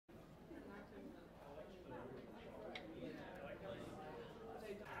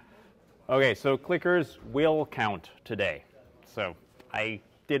Okay, so clickers will count today. So I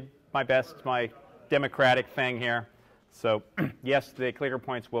did my best, my democratic thing here. So yes, the clicker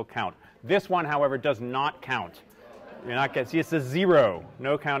points will count. This one, however, does not count. You're not getting, see, it's a 0.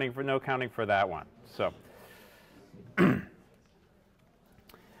 No counting for that one. So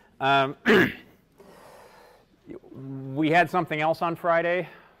we had something else on Friday.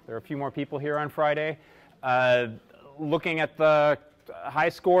 There are a few more people here on Friday. Looking at the high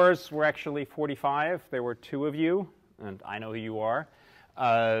scores, we're actually 45. There were 2 of you, and I know who you are.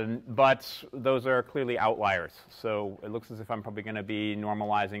 But those are clearly outliers. So it looks as if I'm probably going to be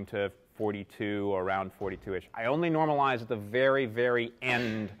normalizing to 42 or around 42-ish. I only normalize at the very, very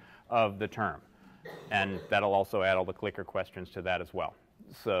end of the term. And that'll also add all the clicker questions to that as well.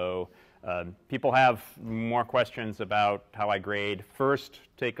 So people have more questions about how I grade. First,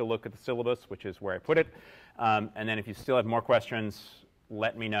 take a look at the syllabus, which is where I put it. And then if you still have more questions,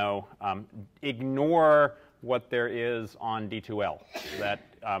 let me know. Ignore what there is on D2L. That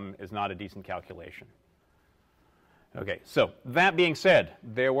is not a decent calculation. Okay, so that being said,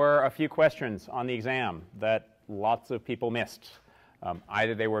 there were a few questions on the exam that lots of people missed.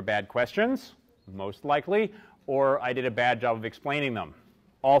 Either they were bad questions, most likely, or I did a bad job of explaining them.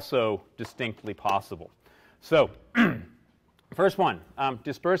 Also distinctly possible. So first one,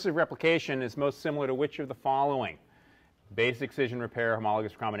 dispersive replication is most similar to which of the following? Base excision repair,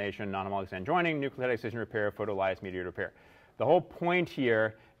 homologous recombination, non-homologous end joining, nucleotide excision repair, photolysis mediated repair. The whole point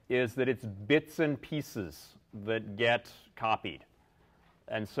here is that it's bits and pieces that get copied.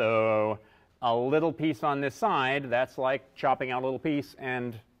 And so a little piece on this side, that's like chopping out a little piece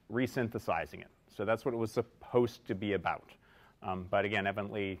and resynthesizing it. So that's what it was supposed to be about. But again,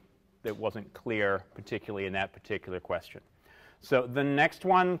 evidently, it wasn't clear, particularly in that particular question. So the next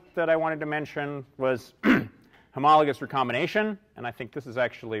one that I wanted to mention was homologous recombination. And I think this is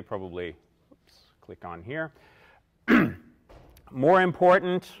actually probably, oops, click on here. More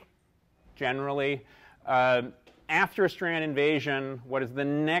important, generally, after strand invasion, what is the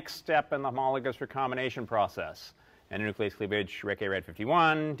next step in the homologous recombination process? Endonuclease cleavage,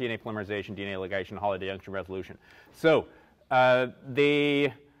 REC-A-RAD51, DNA polymerization, DNA ligation, holiday junction resolution. So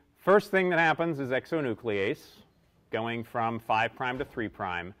the first thing that happens is exonuclease, going from 5' to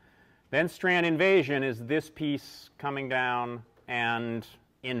 3'. Then strand invasion is this piece coming down and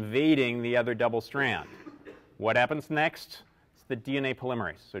invading the other double strand. What happens next? It's the DNA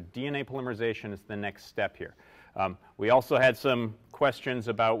polymerase. So DNA polymerization is the next step here. We also had some questions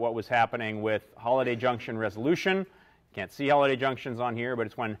about what was happening with holiday junction resolution. Can't see holiday junctions on here, but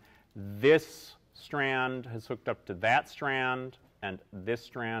it's when this strand has hooked up to that strand, and this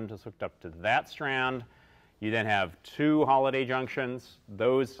strand has hooked up to that strand. You then have 2 holiday junctions.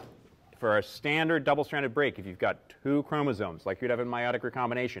 Those, for a standard double-stranded break, if you've got 2 chromosomes, like you'd have in meiotic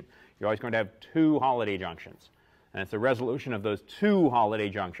recombination, you're always going to have 2 holiday junctions. And it's the resolution of those 2 holiday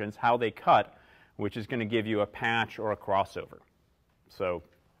junctions, how they cut, which is going to give you a patch or a crossover. So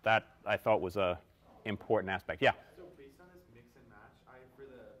that, I thought, was an important aspect. Yeah? So based on this mix and match, for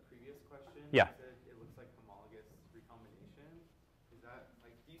the previous question, yeah. You said it looks like homologous recombination. Is that,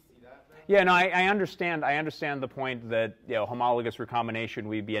 like, do you see that though? Yeah, no, I understand the point that, you know, homologous recombination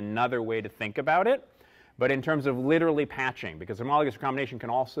would be another way to think about it. But in terms of literally patching, because homologous recombination can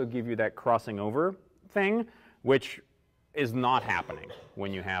also give you that crossing over thing, which is not happening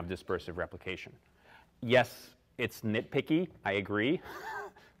when you have dispersive replication. Yes, it's nitpicky, I agree.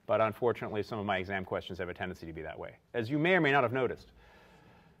 But unfortunately, some of my exam questions have a tendency to be that way, as you may or may not have noticed.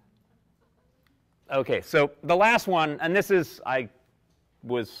 OK, so the last one, and this is,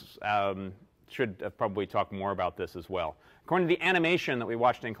 should have probably talked more about this as well. According to the animation that we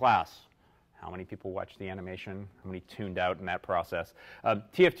watched in class, how many people watched the animation? How many tuned out in that process?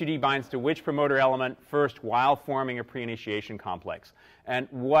 TF2D binds to which promoter element first while forming a pre-initiation complex? And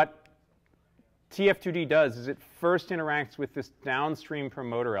what TF2D does is it first interacts with this downstream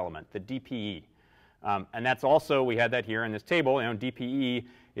promoter element, the DPE. And that's also, we had that here in this table, you know, DPE,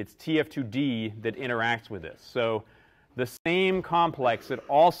 it's TF2D that interacts with this. So the same complex that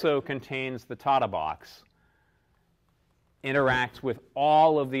also contains the TATA box interacts with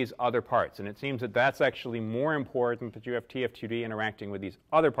all of these other parts. And it seems that that's actually more important, that you have TF2D interacting with these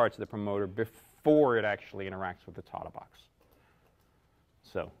other parts of the promoter before it actually interacts with the TATA box.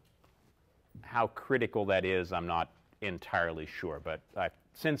 So how critical that is, I'm not entirely sure. But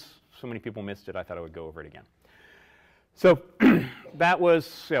since so many people missed it, I thought I would go over it again. So that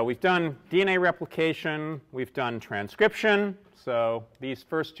was, we've done DNA replication. We've done transcription. So these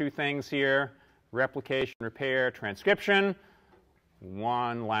first 2 things here, replication, repair, transcription.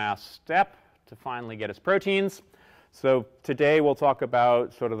 One last step to finally get us proteins. So today we'll talk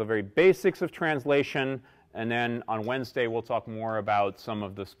about sort of the very basics of translation, and then on Wednesday we'll talk more about some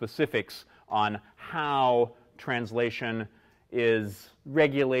of the specifics on how translation is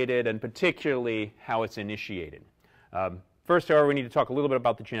regulated and particularly how it's initiated. First, however, we need to talk a little bit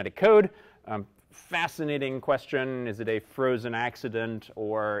about the genetic code. Fascinating question. Is it a frozen accident,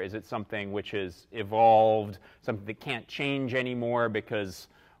 or is it something which has evolved, something that can't change anymore because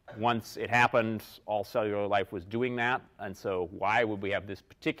once it happened, all cellular life was doing that? And so why would we have this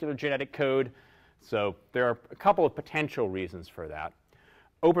particular genetic code? So there are a couple of potential reasons for that.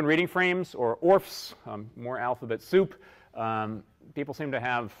 Open reading frames, or ORFs, more alphabet soup. People seem to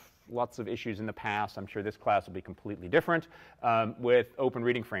have lots of issues in the past. I'm sure this class will be completely different with open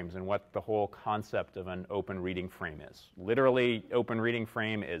reading frames and what the whole concept of an open reading frame is. Literally, open reading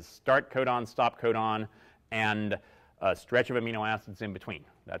frame is start codon, stop codon, and a stretch of amino acids in between.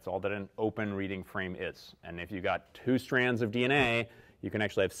 That's all that an open reading frame is. And if you've got 2 strands of DNA, you can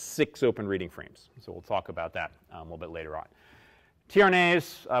actually have 6 open reading frames. So we'll talk about that a little bit later on.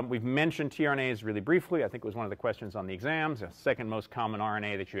 tRNAs, we've mentioned tRNAs really briefly. I think it was one of the questions on the exams, the second most common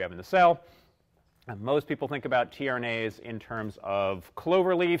RNA that you have in the cell. Most people think about tRNAs in terms of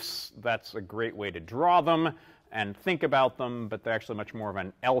clover leaves. That's a great way to draw them and think about them, but they're actually much more of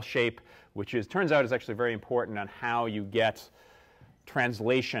an L shape, which turns out is actually very important on how you get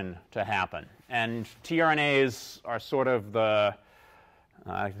translation to happen. And tRNAs are sort of the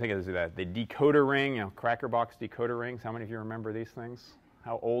I think it's the decoder ring, Cracker Box decoder rings. How many of you remember these things?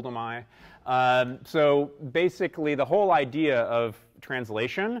 How old am I? So basically, the whole idea of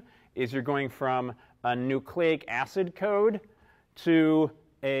translation is you're going from a nucleic acid code to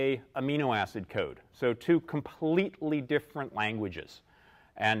a amino acid code. So 2 completely different languages.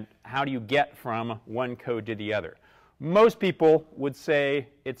 And how do you get from one code to the other? Most people would say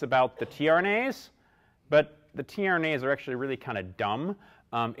it's about the tRNAs, but the tRNAs are actually really kind of dumb.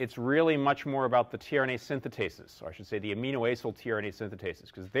 It's really much more about the tRNA synthetases, or I should say the aminoacyl tRNA synthetases,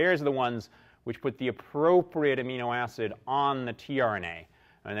 because there's the ones which put the appropriate amino acid on the tRNA.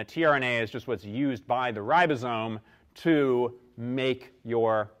 And the tRNA is just what's used by the ribosome to make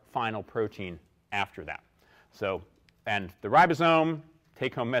your final protein after that. So, and the ribosome,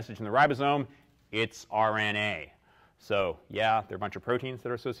 take-home message in the ribosome, it's RNA. So yeah, there are a bunch of proteins that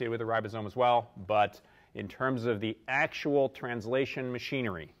are associated with the ribosome as well, but in terms of the actual translation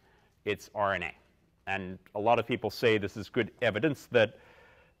machinery, it's RNA. And a lot of people say this is good evidence that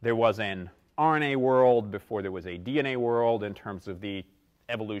there was an RNA world before there was a DNA world in terms of the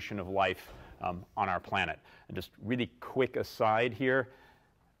evolution of life on our planet. And just really quick aside here,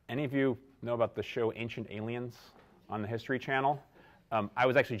 any of you know about the show Ancient Aliens on the History Channel? I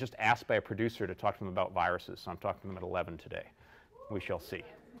was actually just asked by a producer to talk to them about viruses, so I'm talking to them at 11 today. We shall see.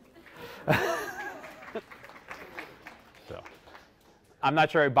 So, I'm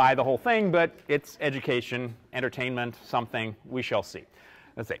not sure I buy the whole thing, but it's education, entertainment, something. We shall see.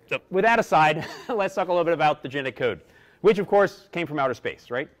 Let's see. So, with that aside, let's talk a little bit about the genetic code, which, of course, came from outer space,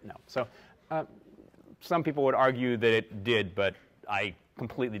 right? No. So, some people would argue that it did, but I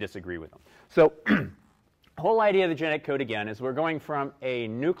completely disagree with them. So, the whole idea of the genetic code, again, is we're going from a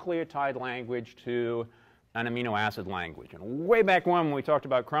nucleotide language to an amino acid language. And way back when we talked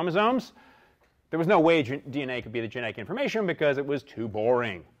about chromosomes, there was no way DNA could be the genetic information because it was too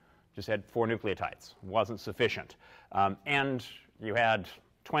boring. Just had 4 nucleotides. It wasn't sufficient. And you had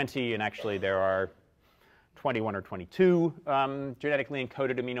 20, and actually there are 21 or 22 genetically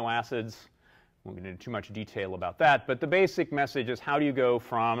encoded amino acids. We won't get into too much detail about that. But the basic message is, how do you go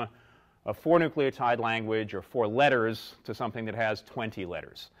from a 4 nucleotide language or 4 letters to something that has 20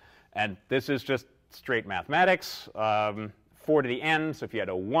 letters? And this is just straight mathematics. 4 to the n, so if you had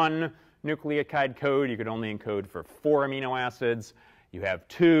a 1 nucleotide code, you could only encode for 4 amino acids. You have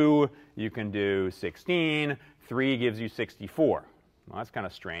 2, you can do 16. 3 gives you 64. Well, that's kind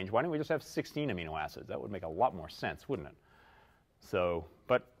of strange. Why don't we just have 16 amino acids? That would make a lot more sense, wouldn't it? So,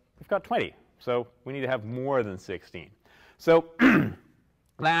 but we've got 20, so we need to have more than 16. So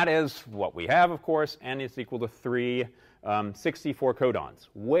that is what we have, of course. N is equal to 3, 64 codons.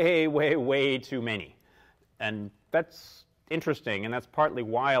 Way, way, way too many. And that's interesting, and that's partly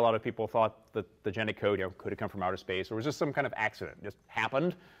why a lot of people thought that the genetic code could have come from outer space, or was just some kind of accident. It just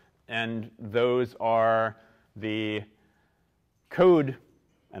happened, and those are the code,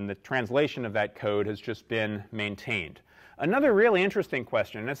 and the translation of that code has just been maintained. Another really interesting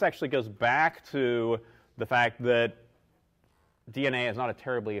question, and this actually goes back to the fact that DNA is not a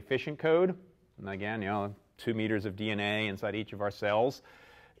terribly efficient code. And again, 2 meters of DNA inside each of our cells.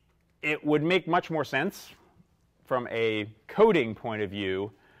 It would make much more sense from a coding point of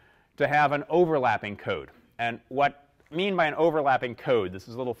view to have an overlapping code. And what I mean by an overlapping code, this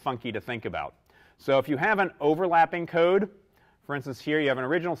is a little funky to think about. So if you have an overlapping code, for instance, here you have an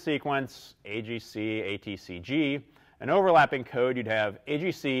original sequence, AGC, ATCG. An overlapping code, you'd have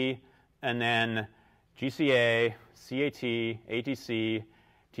AGC, and then GCA, CAT, ATC,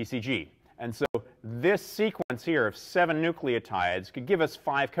 TCG. And so this sequence here of 7 nucleotides could give us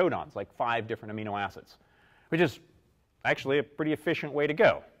 5 codons, like 5 different amino acids, which is actually a pretty efficient way to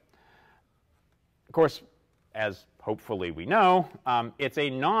go. Of course, as hopefully we know, it's a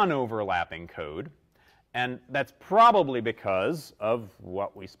non-overlapping code. And that's probably because of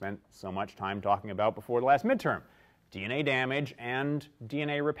what we spent so much time talking about before the last midterm, DNA damage and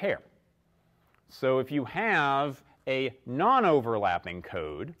DNA repair. So if you have a non-overlapping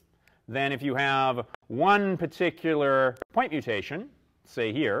code, then if you have one particular point mutation,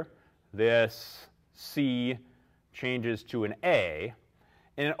 say here, this C changes to an A,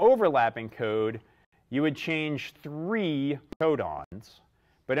 in an overlapping code, you would change 3 codons,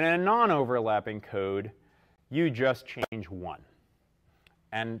 but in a non-overlapping code, you just change 1.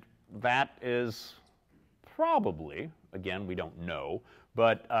 And that is probably, again, we don't know,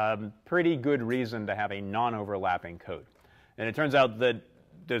 but pretty good reason to have a non-overlapping code. And it turns out that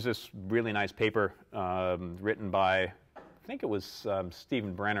there's this really nice paper written by, I think it was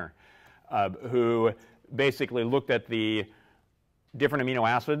Stephen Brenner, who basically looked at the different amino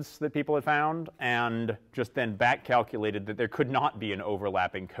acids that people had found and just then back calculated that there could not be an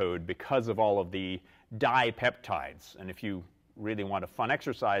overlapping code because of all of the dipeptides. And if you really want a fun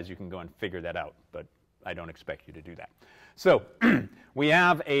exercise, you can go and figure that out, but I don't expect you to do that. So we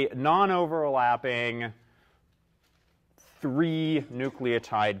have a non-overlapping 3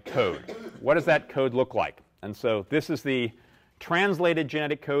 nucleotide code. What does that code look like? And so this is the translated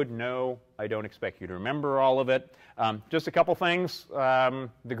genetic code. No, I don't expect you to remember all of it. Just a couple things.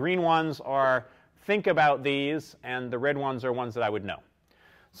 The green ones are think about these, and the red ones are ones that I would know.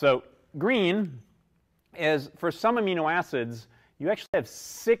 So green is, for some amino acids, you actually have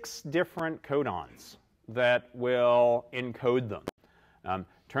 6 different codons that will encode them.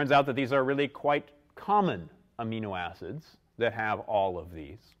 Turns out that these are really quite common amino acids that have all of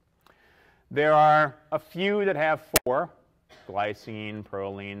these. There are a few that have 4, glycine,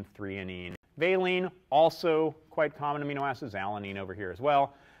 proline, threonine, valine, also quite common amino acids, alanine over here as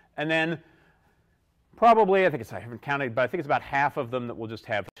well. And then probably, I haven't counted, but I think it's about half of them that will just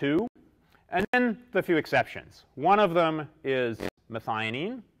have 2. And then the few exceptions. One of them is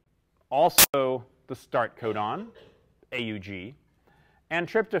methionine, also the start codon, AUG, and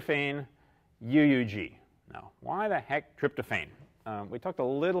tryptophan, UUG. Now, why the heck tryptophan? We talked a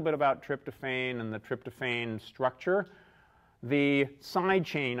little bit about tryptophan and the tryptophan structure. The side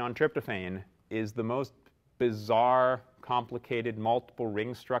chain on tryptophan is the most bizarre, complicated, multiple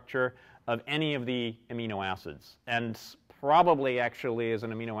ring structure of any of the amino acids, and probably actually is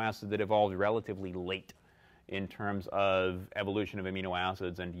an amino acid that evolved relatively late in terms of evolution of amino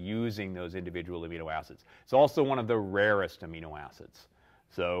acids and using those individual amino acids. It's also one of the rarest amino acids.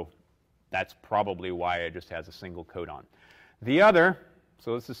 So that's probably why it just has a single codon. The other,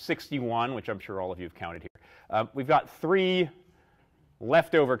 so this is 61, which I'm sure all of you have counted here. We've got 3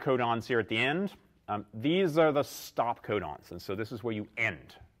 leftover codons here at the end. These are the stop codons, and so this is where you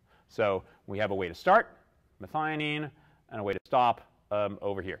end. So we have a way to start, methionine, and a way to stop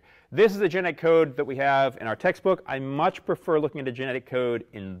over here. This is the genetic code that we have in our textbook. I much prefer looking at a genetic code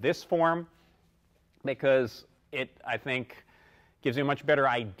in this form because it, I think, gives you a much better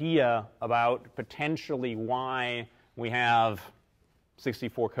idea about potentially why we have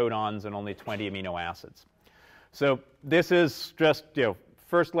 64 codons and only 20 amino acids. So this is just,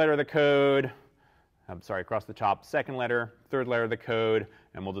 first letter of the code, across the top, second letter, third letter of the code,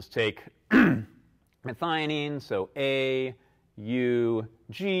 and we'll just take methionine, so A, U,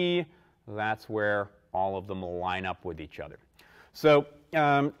 G, that's where all of them will line up with each other. So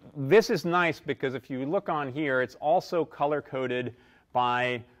this is nice because if you look on here, it's also color-coded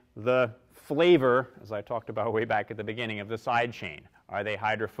by the flavor, as I talked about way back at the beginning, of the side chain. Are they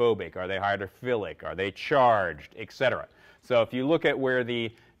hydrophobic? Are they hydrophilic? Are they charged? Etc. So if you look at where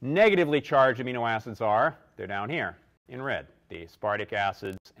the negatively charged amino acids are, they're down here in red, the aspartic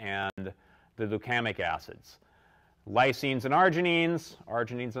acids and the glucamic acids. Lysines and arginines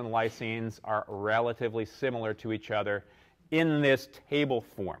and lysines are relatively similar to each other in this table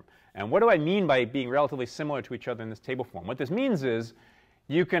form. And what do I mean by being relatively similar to each other in this table form? What this means is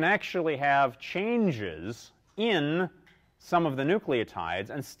you can actually have changes in some of the nucleotides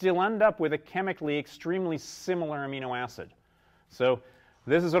and still end up with a chemically extremely similar amino acid. So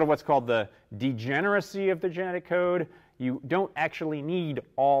this is sort of what's called the degeneracy of the genetic code. You don't actually need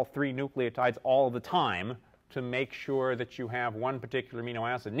all 3 nucleotides all the time. to make sure that you have one particular amino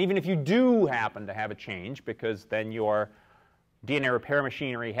acid. And even if you do happen to have a change, because then your DNA repair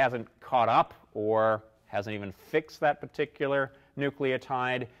machinery hasn't caught up or hasn't even fixed that particular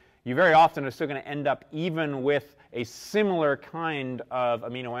nucleotide, you very often are still going to end up even with a similar kind of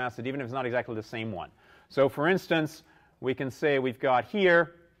amino acid, even if it's not exactly the same one. So for instance, we can say we've got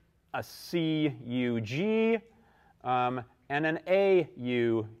here a CUG and an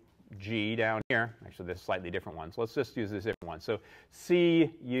AUG down here. Actually, there's slightly different ones. Let's just use this different one. So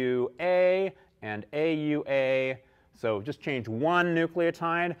CUA and AUA. So just change one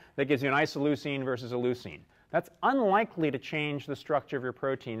nucleotide. That gives you an isoleucine versus a leucine. That's unlikely to change the structure of your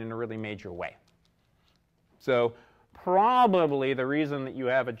protein in a really major way. So probably the reason that you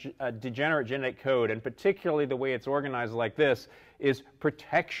have a degenerate genetic code, and particularly the way it's organized like this, is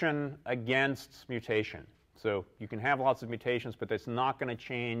protection against mutation. So you can have lots of mutations, but that's not going to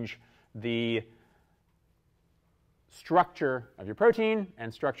change the structure of your protein,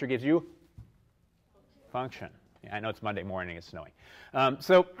 and structure gives you function. Yeah, I know it's Monday morning, it's snowing.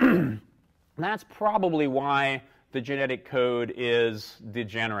 So that's probably why the genetic code is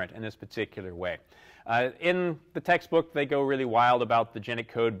degenerate in this particular way. In the textbook, they go really wild about the genetic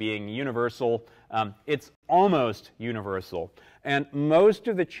code being universal. It's almost universal. And most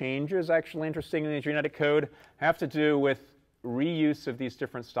of the changes, actually, interestingly, in the genetic code have to do with reuse of these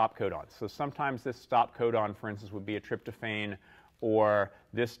different stop codons. So sometimes this stop codon, for instance, would be a tryptophan, or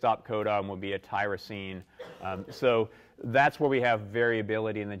this stop codon would be a tyrosine. So that's where we have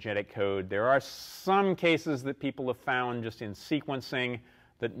variability in the genetic code. There are some cases that people have found just in sequencing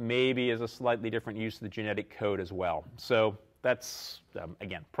that maybe is a slightly different use of the genetic code as well. So that's,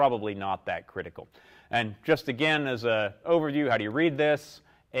 again, probably not that critical. And just again, as an overview, how do you read this?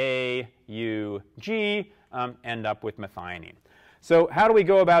 A, U, G, end up with methionine. So how do we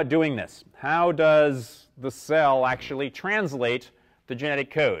go about doing this? How does the cell actually translate the genetic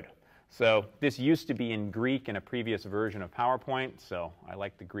code? So this used to be in Greek in a previous version of PowerPoint, so I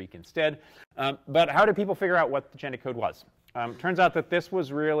like the Greek instead. But how did people figure out what the genetic code was? Turns out that this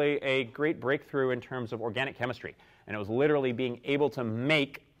was really a great breakthrough in terms of organic chemistry. And it was literally being able to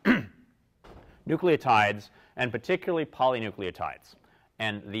make nucleotides, and particularly polynucleotides.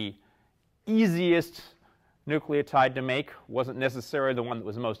 And the easiest nucleotide to make wasn't necessarily the one that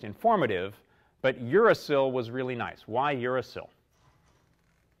was most informative, but uracil was really nice. Why uracil?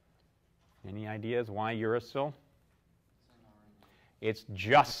 Any ideas why uracil? It's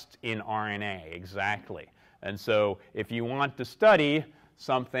just in RNA, exactly. And so if you want to study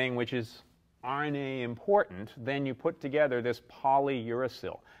something which is RNA important, then you put together this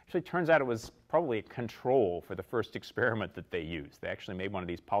polyuracil. Actually, it turns out it was probably a control for the first experiment that they used. They actually made one of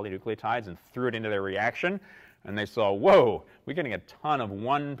these polynucleotides and threw it into their reaction, and they saw, whoa, we're getting a ton of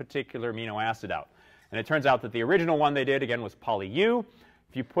one particular amino acid out. And it turns out that the original one they did, again, was poly-U.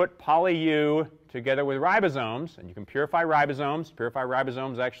 If you put poly-U together with ribosomes, and you can purify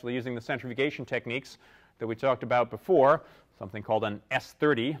ribosomes actually using the centrifugation techniques that we talked about before, something called an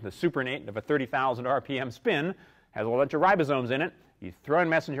S30, the supernate of a 30,000 RPM spin, has a whole bunch of ribosomes in it. You throw in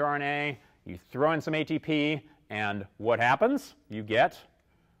messenger RNA, you throw in some ATP, and what happens? You get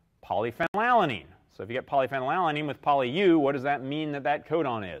polyphenylalanine. So if you get polyphenylalanine with poly-U, what does that mean that that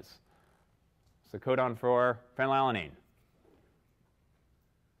codon is? It's the codon for phenylalanine.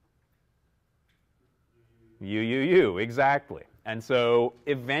 UUU, exactly. And so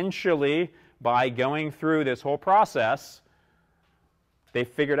eventually, by going through this whole process, they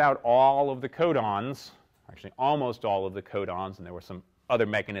figured out all of the codons, actually almost all of the codons, and there were some other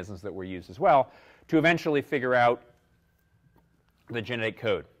mechanisms that were used as well, to eventually figure out the genetic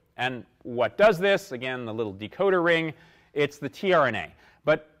code. And what does this? Again, the little decoder ring, it's the tRNA.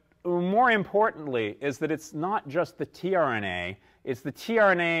 But more importantly is that it's not just the tRNA, it's the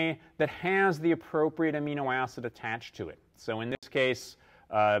tRNA that has the appropriate amino acid attached to it. So in this case,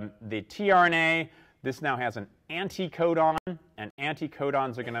 the tRNA, this now has an anticodon, and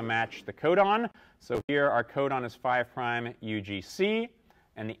anticodons are going to match the codon. So here our codon is 5' UGC,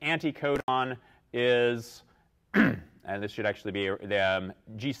 and the anticodon is, and this should actually be the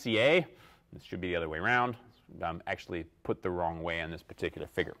GCA. This should be the other way around. Actually put the wrong way on this particular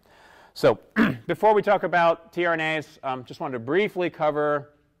figure. So before we talk about tRNAs, just wanted to briefly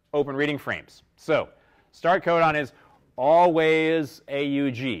cover open reading frames. So start codon is always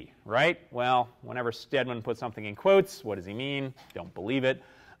AUG, right? Well, whenever Stedman puts something in quotes, what does he mean? Don't believe it.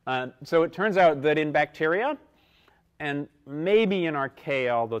 So it turns out that in bacteria, and maybe in archaea,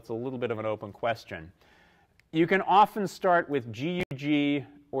 although it's a little bit of an open question, you can often start with GUG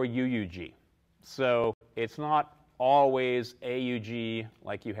or UUG. So it's not always AUG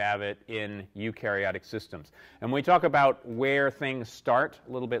like you have it in eukaryotic systems. And when we talk about where things start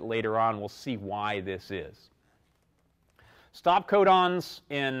a little bit later on, we'll see why this is. Stop codons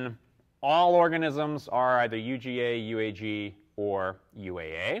in all organisms are either UGA, UAG, or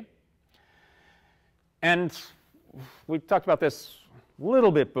UAA. And we've talked about this a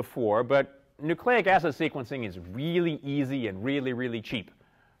little bit before, but nucleic acid sequencing is really easy and really, really cheap.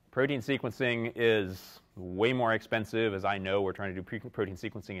 Protein sequencing is way more expensive, as I know we're trying to do protein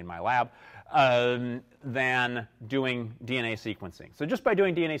sequencing in my lab, than doing DNA sequencing. So just by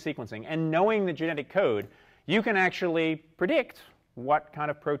doing DNA sequencing and knowing the genetic code, you can actually predict what kind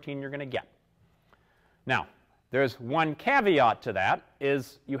of protein you're going to get. Now, there's one caveat to that,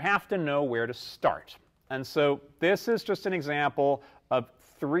 is you have to know where to start. And so this is just an example of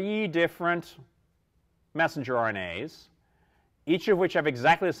 3 different messenger RNAs, each of which have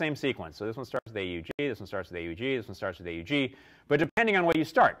exactly the same sequence. So this one starts with AUG, this one starts with AUG, this one starts with AUG. But depending on where you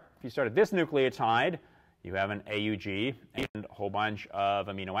start, if you start at this nucleotide, you have an AUG and a whole bunch of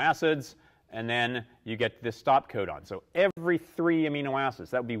amino acids, and then you get this stop codon. So every 3 amino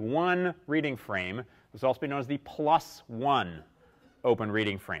acids, that would be 1 reading frame. This will also be known as the +1 open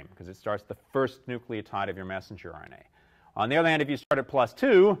reading frame, because it starts the first nucleotide of your messenger RNA. On the other hand, if you start at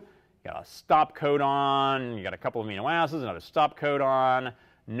 +2, you got a stop codon, you got a couple of amino acids, another stop codon,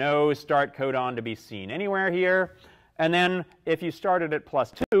 no start codon to be seen anywhere here. And then if you started at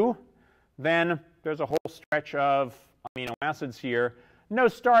 +2, then there's a whole stretch of amino acids here. No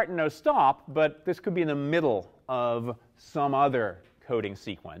start and no stop, but this could be in the middle of some other coding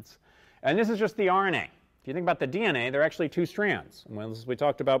sequence. And this is just the RNA. If you think about the DNA, there are actually 2 strands. And as we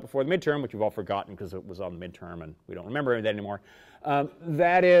talked about before the midterm, which you've all forgotten because it was on the midterm and we don't remember that anymore,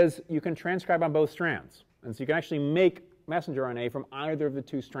 that is, you can transcribe on both strands. And so you can actually make messenger RNA from either of the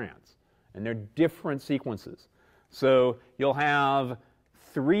 2 strands. And they're different sequences. So you'll have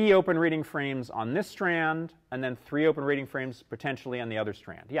 3 open reading frames on this strand, and then 3 open reading frames potentially on the other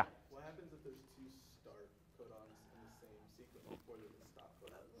strand. Yeah? What happens if there's 2 start codons in the same sequence before there's a stop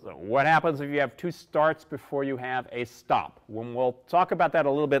codon? So what happens if you have 2 starts before you have a stop? We'll talk about that a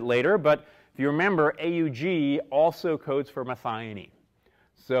little bit later, but if you remember, AUG also codes for methionine.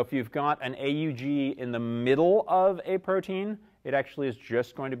 So if you've got an AUG in the middle of a protein, it actually is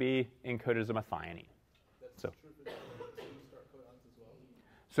just going to be encoded as a methionine. That's true for the 2 start codons as well?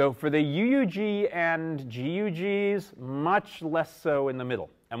 So for the UUG and GUGs, much less so in the middle.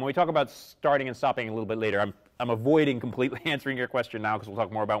 And when we talk about starting and stopping a little bit later, I'm avoiding completely answering your question now because we'll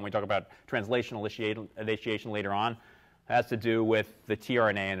talk more about when we talk about translational initiation later on. It has to do with the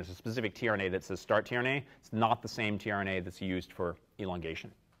tRNA, and there's a specific tRNA that says start tRNA. It's not the same tRNA that's used for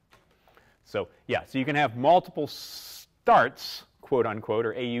elongation. So yeah, so you can have multiple starts, quote unquote,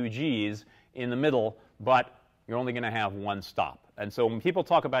 or AUGs in the middle, but you're only going to have 1 stop. And so when people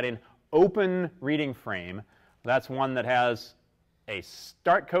talk about an open reading frame, that's one that has a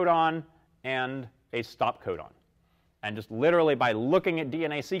start codon and a stop codon. And just literally by looking at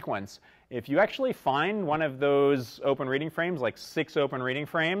DNA sequence, if you actually find one of those open reading frames, like 6 open reading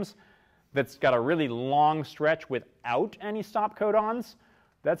frames, that's got a really long stretch without any stop codons,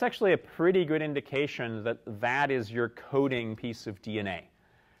 that's actually a pretty good indication that that is your coding piece of DNA.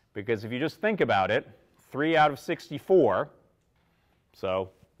 Because if you just think about it, 3 out of 64, so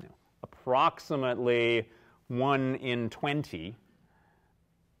approximately 1 in 20,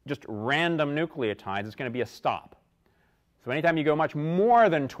 just random nucleotides, it's going to be a stop. So anytime you go much more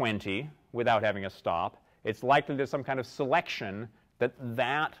than 20 without having a stop, it's likely there's some kind of selection that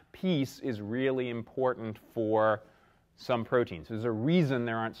that piece is really important for some proteins. There's a reason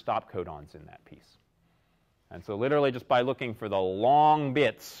there aren't stop codons in that piece. And so literally just by looking for the long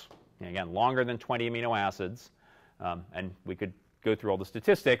bits, again, longer than 20 amino acids, and we could go through all the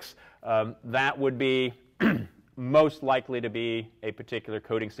statistics, that would be most likely to be a particular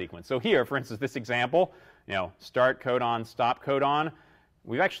coding sequence. So here, for instance, this example, start codon, stop codon,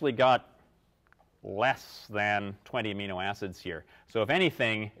 we've actually got less than 20 amino acids here. So if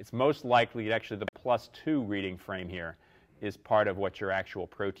anything, it's most likely that actually the +2 reading frame here is part of what your actual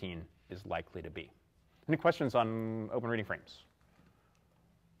protein is likely to be. Any questions on open reading frames?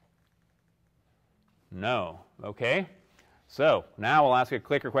 No. OK. So now we'll ask a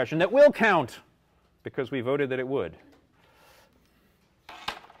clicker question that will count because we voted that it would.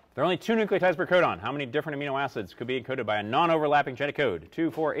 There are only 2 nucleotides per codon. How many different amino acids could be encoded by a non-overlapping genetic code? 2,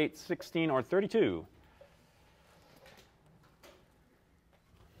 4, 8, 16, or 32?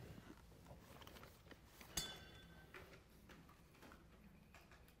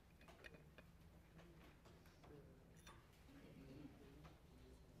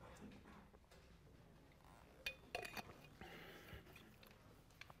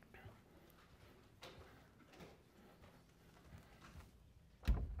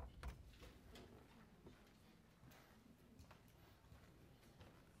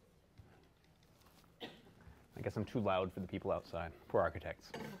 guess I'm too loud for the people outside. Poor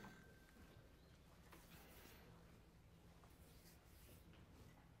architects.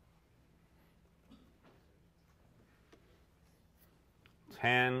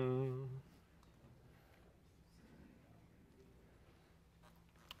 Ten.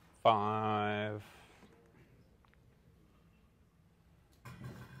 5.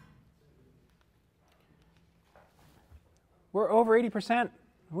 We're over 80%.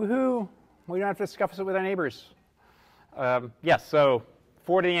 Woohoo! We don't have to discuss it with our neighbors. Yes, so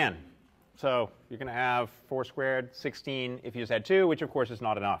 4 to the n. So you're going to have 4 squared, 16 if you just had 2, which of course is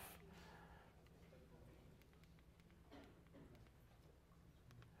not enough.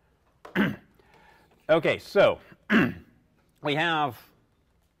 Okay, so we have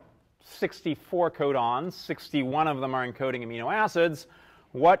 64 codons. 61 of them are encoding amino acids.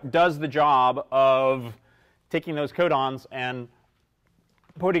 What does the job of taking those codons and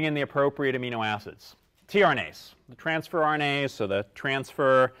putting in the appropriate amino acids? tRNAs, the transfer RNAs, so the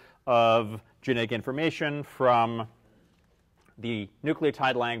transfer of genetic information from the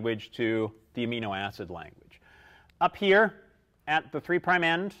nucleotide language to the amino acid language. Up here at the 3'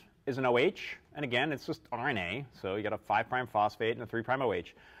 end is an OH, and again, it's just RNA, so you got a 5' phosphate and a 3'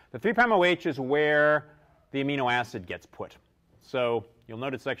 OH. The 3' OH is where the amino acid gets put. So you'll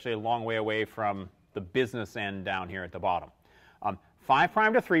notice it's actually a long way away from the business end down here at the bottom. 5'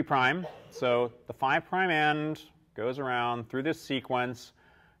 to 3', so the 5' end goes around through this sequence,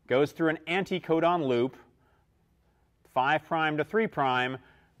 goes through an anticodon loop, 5' to 3',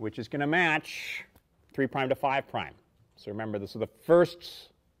 which is going to match 3' to 5'. So remember, this is the first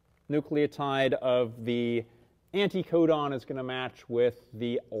nucleotide of the anticodon is going to match with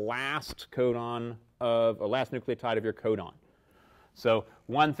the last codon of, or last nucleotide of your codon. So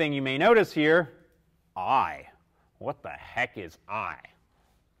one thing you may notice here, I. What the heck is I?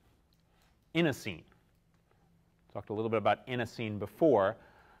 Inosine. Talked a little bit about inosine before.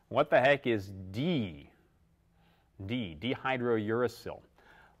 What the heck is D? D, dehydrouracil.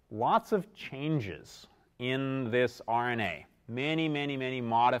 Lots of changes in this RNA. Many, many, many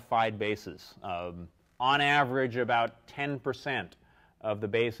modified bases. On average, about 10% of the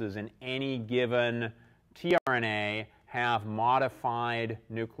bases in any given tRNA have modified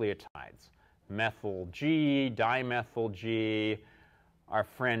nucleotides. Methyl G, dimethyl G, our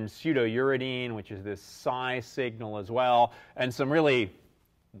friend pseudouridine, which is this psi signal as well, and some really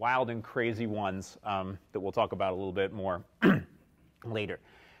wild and crazy ones that we'll talk about a little bit more later.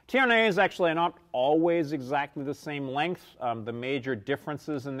 tRNAs actually are not always exactly the same length. The major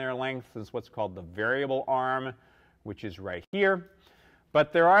differences in their length is what's called the variable arm, which is right here.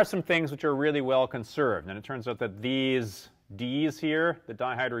 But there are some things which are really well conserved. And it turns out that these Ds here, the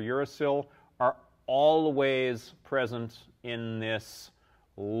dihydrouracil, are always present in this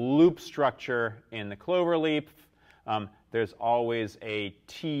loop structure in the cloverleaf. There's always a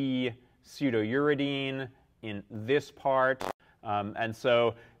T pseudouridine in this part. And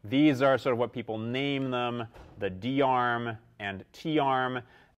so these are sort of what people name them, the D-arm and T-arm.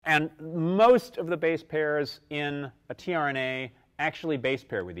 And most of the base pairs in a tRNA actually base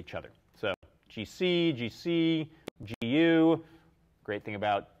pair with each other. So GC, GC, GU. Great thing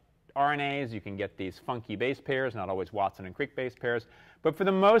about RNAs, you can get these funky base pairs, not always Watson and Crick base pairs. But for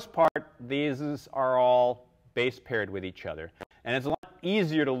the most part, these are all base paired with each other. And it's a lot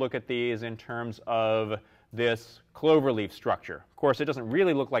easier to look at these in terms of this cloverleaf structure. Of course, it doesn't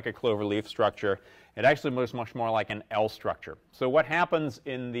really look like a cloverleaf structure. It actually looks much more like an L structure. So what happens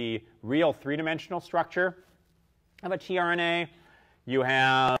in the real three-dimensional structure of a tRNA, you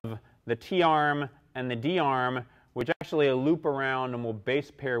have the T-arm and the D-arm, which actually loop around and will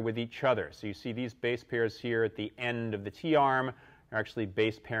base pair with each other. So you see these base pairs here at the end of the T-arm are actually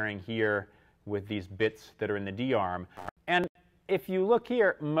base pairing here with these bits that are in the D-arm. And if you look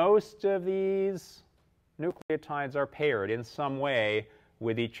here, most of these nucleotides are paired in some way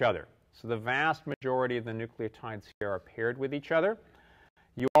with each other. So the vast majority of the nucleotides here are paired with each other.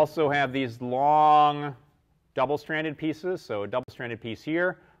 You also have these long double-stranded pieces. So a double-stranded piece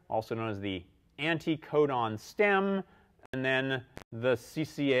here, also known as the anticodon stem, and then the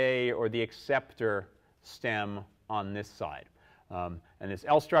CCA or the acceptor stem on this side. And this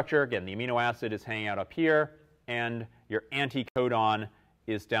L structure, again, the amino acid is hanging out up here, and your anticodon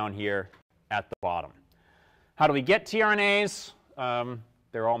is down here at the bottom. How do we get tRNAs?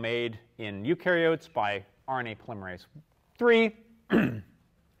 They're all made in eukaryotes by RNA polymerase III.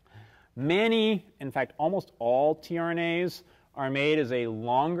 Many, in fact, almost all tRNAs are made as a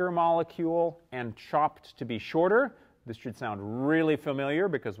longer molecule and chopped to be shorter. This should sound really familiar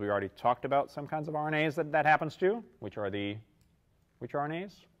because we already talked about some kinds of RNAs that happens to. Which are the, which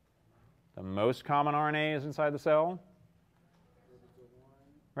RNAs? The most common RNA is inside the cell.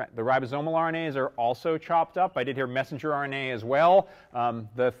 Right. The ribosomal RNAs are also chopped up. I did hear messenger RNA as well.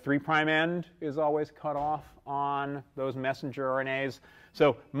 The 3' end is always cut off on those messenger RNAs.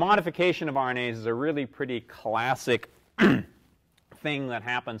 So modification of RNAs is a really pretty classic thing that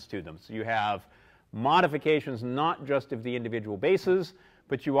happens to them. So you have modifications not just of the individual bases,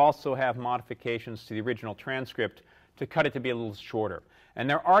 but you also have modifications to the original transcript to cut it to be a little shorter. And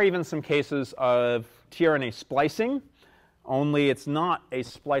there are even some cases of tRNA splicing, only it's not a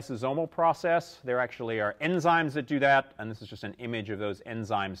spliceosomal process. There actually are enzymes that do that, and this is just an image of those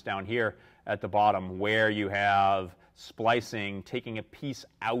enzymes down here at the bottom where you have splicing taking a piece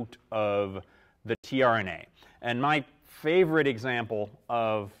out of the tRNA. And my favorite example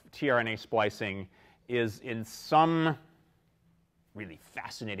of tRNA splicing is in some really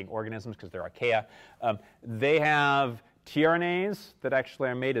fascinating organisms, because they're archaea. They have tRNAs that actually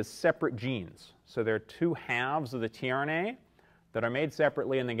are made as separate genes. So there are two halves of the tRNA that are made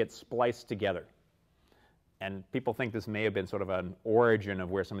separately and then get spliced together. And people think this may have been sort of an origin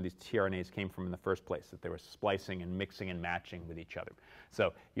of where some of these tRNAs came from in the first place, that they were splicing and mixing and matching with each other.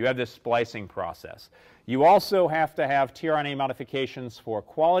 So you have this splicing process. You also have to have tRNA modifications for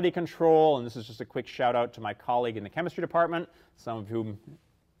quality control, and this is just a quick shout out to my colleague in the chemistry department, some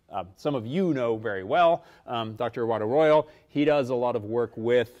of you know very well, Dr. Eduardo Royal. He does a lot of work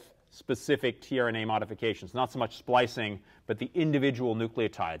with specific tRNA modifications, not so much splicing, but the individual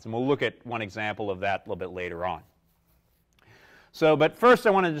nucleotides. And we'll look at one example of that a little bit later on. So, but first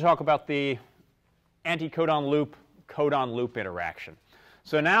I wanted to talk about the anticodon loop interaction.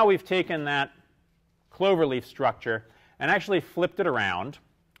 So now we've taken that cloverleaf structure and actually flipped it around.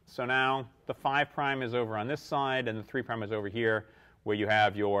 So now the 5' is over on this side and the 3' is over here where you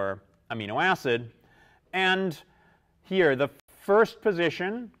have your amino acid. And here, the first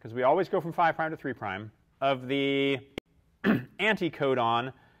position, because we always go from 5' to 3', of the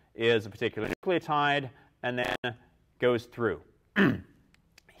anticodon is a particular nucleotide and then goes through.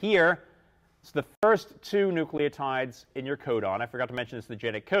 Here, it's the first two nucleotides in your codon. I forgot to mention this in the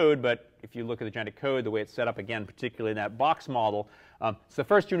genetic code, but if you look at the genetic code, the way it's set up, again, particularly in that box model, it's the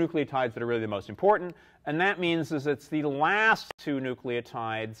first two nucleotides that are really the most important. And that means is it's the last two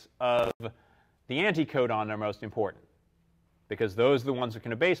nucleotides of the anticodon that are most important, because those are the ones that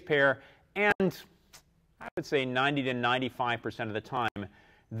can a base pair. And I would say 90 to 95% of the time,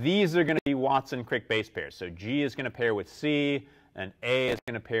 these are going to be Watson-Crick base pairs. So G is going to pair with C, and A is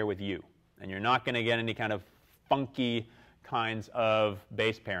going to pair with U. And you're not going to get any kind of funky kinds of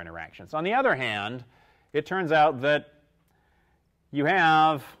base pair interactions. On the other hand, it turns out that you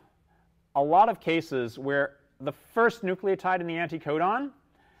have a lot of cases where the first nucleotide in the anticodon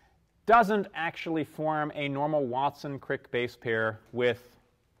doesn't actually form a normal Watson-Crick base pair with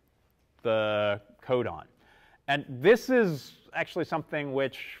the codon. And this is actually something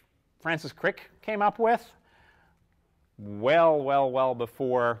which Francis Crick came up with well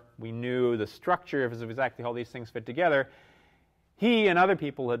before we knew the structure of exactly how these things fit together. He and other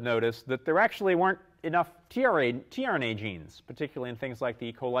people had noticed that there actually weren't enough tRNA genes, particularly in things like the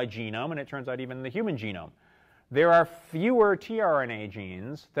E. coli genome, and it turns out even in the human genome. There are fewer tRNA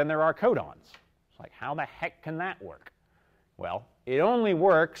genes than there are codons. It's like, how the heck can that work? Well, it only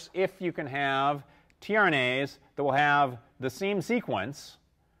works if you can have tRNAs that will have the same sequence,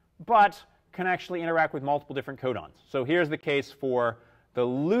 but can actually interact with multiple different codons. So here's the case for the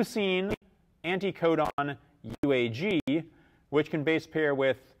leucine anticodon UAG, which can base pair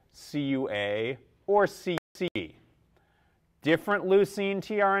with CUA or CC. Different leucine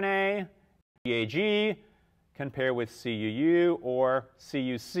tRNA, UAG, can pair with CUU or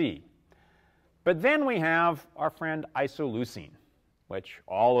CUC. But then we have our friend isoleucine, which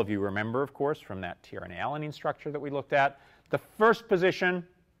all of you remember, of course, from that tRNA alanine structure that we looked at. The first position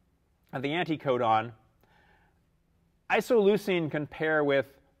of the anticodon, isoleucine can pair with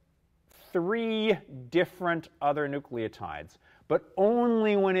 3 different other nucleotides, but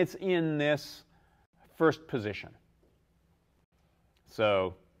only when it's in this first position.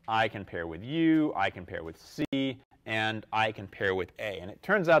 So I can pair with U, I can pair with C, and I can pair with A. And it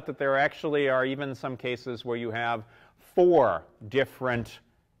turns out that there actually are even some cases where you have 4 different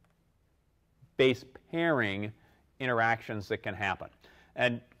base pairing interactions that can happen.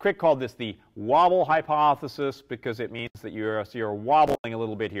 And Crick called this the wobble hypothesis because it means that you're wobbling a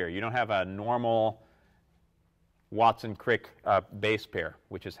little bit here. You don't have a normal Watson-Crick base pair,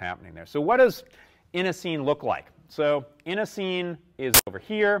 which is happening there. So what does inosine look like? So inosine is over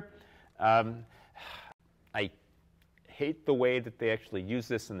here. I hate the way that they actually use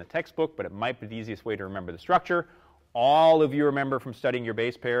this in the textbook, but it might be the easiest way to remember the structure. all of you remember from studying your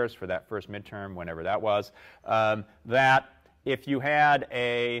base pairs for that first midterm, whenever that was, that if you had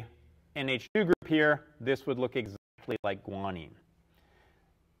a NH2 group here, this would look exactly like guanine.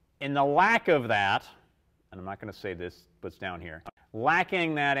 In the lack of that, and I'm not going to say this, what's down here,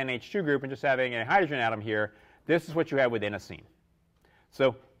 lacking that NH2 group and just having a hydrogen atom here, this is what you have with inosine.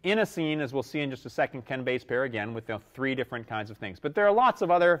 So inosine, as we'll see in just a second, can base pair again with 3 different kinds of things. But there are lots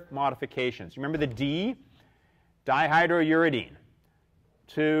of other modifications. You remember the D? Dihydrouridine.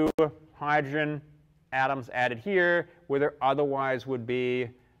 2 hydrogen atoms added here where there otherwise would be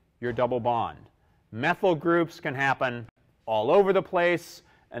your double bond. Methyl groups can happen all over the place.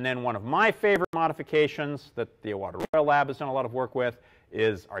 And then one of my favorite modifications that the Iwata Royal Lab has done a lot of work with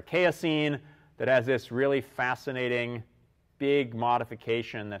is archaeocene, that has this really fascinating big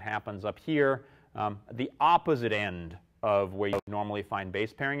modification that happens up here, the opposite end of where you normally find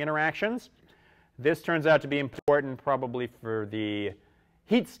base pairing interactions. This turns out to be important probably for the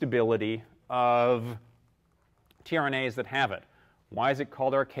heat stability of tRNAs that have it. Why is it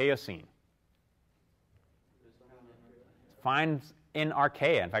called archaeocene? It finds in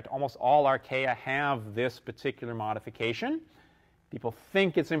archaea. In fact, almost all archaea have this particular modification. People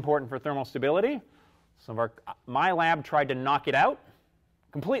think it's important for thermal stability. My lab tried to knock it out,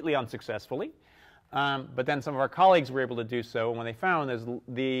 completely unsuccessfully. But then some of our colleagues were able to do so, and when they found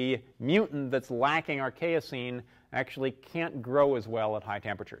the mutant that's lacking archaeocene actually can't grow as well at high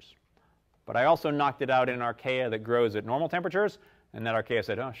temperatures. But I also knocked it out in an archaea that grows at normal temperatures, and that archaea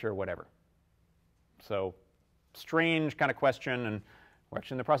said, oh, sure, whatever. So strange kind of question, and we're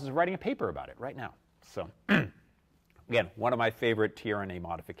actually in the process of writing a paper about it right now. So again, one of my favorite tRNA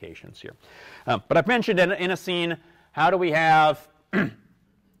modifications here. But I've mentioned inosine. How do we have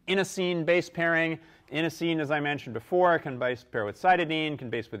inosine base pairing? Inosine, as I mentioned before, can base pair with cytidine, can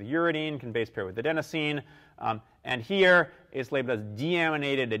base with uridine, can base pair with adenosine. And here it's labeled as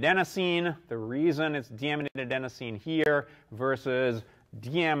deaminated adenosine. The reason it's deaminated adenosine here versus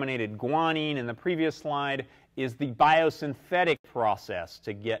deaminated guanine in the previous slide is the biosynthetic process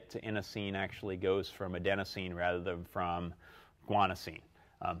to get to inosine actually goes from adenosine rather than from guanosine.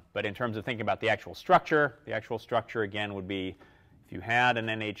 But in terms of thinking about the actual structure again would be if you had an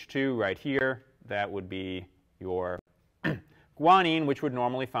NH2 right here, that would be your guanine, which would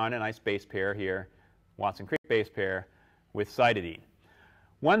normally find a nice base pair here, Watson-Crick base pair with cytidine.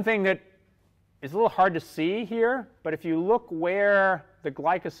 One thing that is a little hard to see here, but if you look where the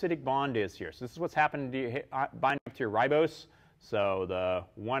glycosidic bond is here, so this is what's happened to binding up to your ribose. So the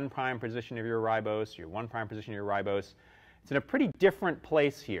 1' position of your ribose, your 1' position of your ribose, it's in a pretty different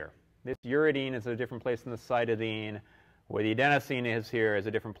place here. This uridine is at a different place than the cytidine. Where the adenosine is here is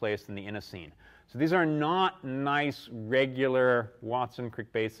a different place than the inosine. So these are not nice, regular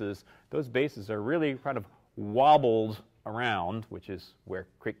Watson-Crick bases. Those bases are really kind of wobbled around, which is where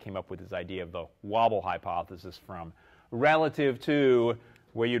Crick came up with his idea of the wobble hypothesis from, relative to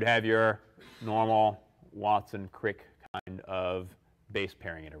where you'd have your normal Watson-Crick kind of base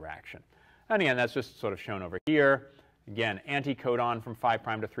pairing interaction. And again, that's just sort of shown over here. Again, anticodon from 5'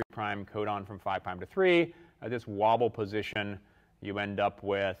 to 3', codon from 5' to 3. At this wobble position, you end up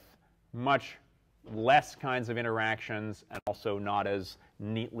with much less kinds of interactions and also not as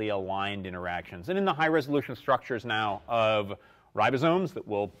neatly aligned interactions. And in the high-resolution structures now of ribosomes that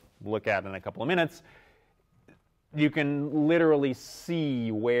we'll look at in a couple of minutes, you can literally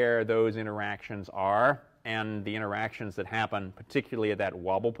see where those interactions are, and the interactions that happen, particularly at that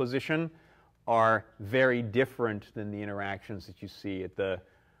wobble position, are very different than the interactions that you see at the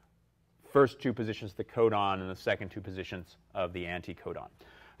first 2 positions of the codon and the second 2 positions of the anticodon.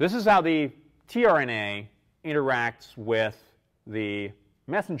 This is how the tRNA interacts with the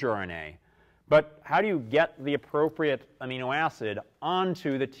messenger RNA. But how do you get the appropriate amino acid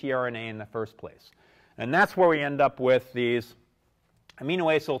onto the tRNA in the first place? And that's where we end up with these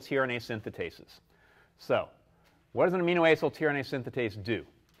aminoacyl tRNA synthetases. So what does an aminoacyl tRNA synthetase do?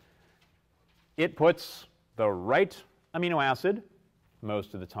 It puts the right amino acid,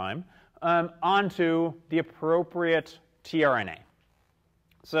 most of the time, onto the appropriate tRNA.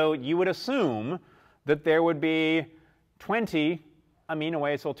 So you would assume that there would be 20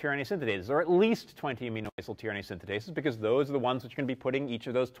 aminoacyl tRNA synthetases, or at least 20 aminoacyl tRNA synthetases, because those are the ones which are going to be putting each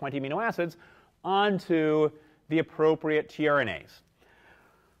of those 20 amino acids onto the appropriate tRNAs.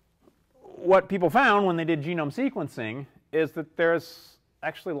 What people found when they did genome sequencing is that there's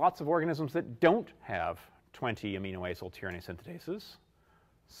actually lots of organisms that don't have 20 aminoacyl tRNA synthetases.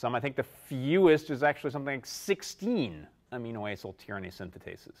 Some, I think the fewest is actually something like 16 aminoacyl tRNA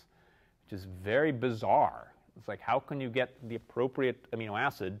synthetases, which is very bizarre. It's like, how can you get the appropriate amino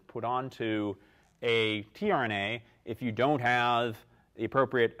acid put onto a tRNA if you don't have the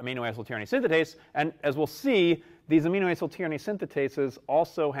appropriate aminoacyltRNA synthetase. And as we'll see, these aminoacyltRNA synthetases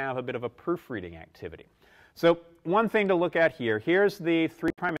also have a bit of a proofreading activity. So one thing to look at here, here's the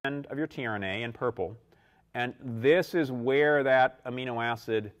 3' end of your tRNA in purple, and this is where that amino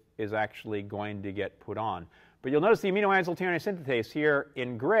acid is actually going to get put on. But you'll notice the aminoacyltRNA synthetase here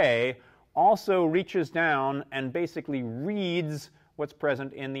in gray also reaches down and basically reads what's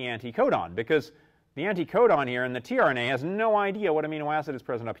present in the anticodon, because the anticodon here in the tRNA has no idea what amino acid is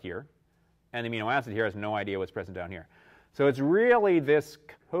present up here, and the amino acid here has no idea what's present down here. So it's really this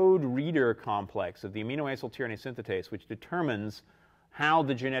code reader complex of the aminoacyltRNA synthetase which determines how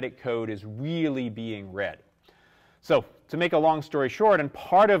the genetic code is really being read. So to make a long story short, and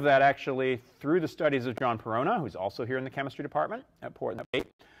part of that actually through the studies of John Perona, who's also here in the chemistry department at Portland State,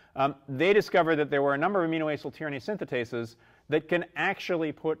 they discovered that there were a number of aminoacyltRNA synthetases that can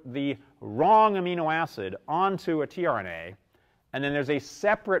actually put the wrong amino acid onto a tRNA, and then there's a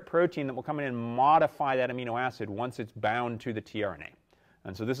separate protein that will come in and modify that amino acid once it's bound to the tRNA.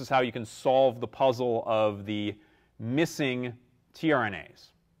 And so this is how you can solve the puzzle of the missing tRNAs,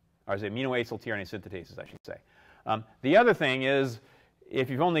 or the aminoacyltRNA synthetases, I should say. The other thing is, if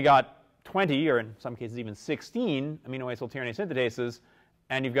you've only got 20, or in some cases even 16 aminoacyltRNA synthetases,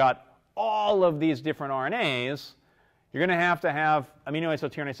 and you've got all of these different RNAs, you're going to have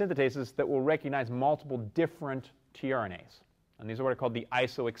aminoacyltRNA synthetases that will recognize multiple different tRNAs. And these are what are called the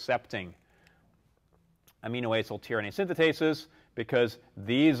isoaccepting aminoacyltRNA synthetases, because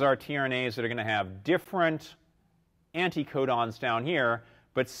these are tRNAs that are going to have different anticodons down here,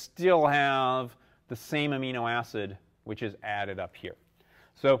 but still have the same amino acid which is added up here.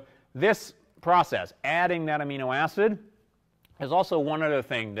 So this process, adding that amino acid, is also one other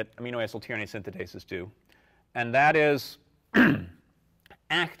thing that aminoacyltRNA synthetases do, and that is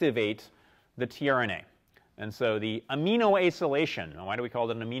activate the tRNA. And so the aminoacylation, why do we call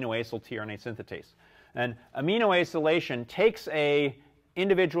it an aminoacyltRNA synthetase? And aminoacylation takes an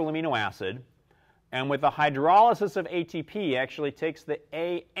individual amino acid, and with the hydrolysis of ATP actually takes the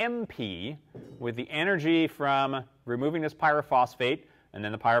AMP with the energy from removing this pyrophosphate, and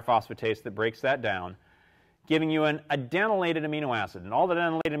then the pyrophosphatase that breaks that down, giving you an adenylated amino acid. And all that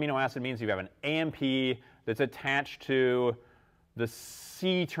adenylated amino acid means you have an AMP that's attached to the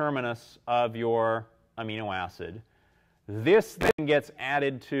C terminus of your amino acid. This then gets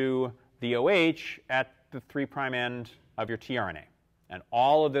added to the OH at the 3' end of your tRNA. And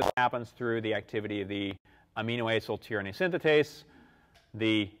all of this happens through the activity of the aminoacyltRNA synthetase.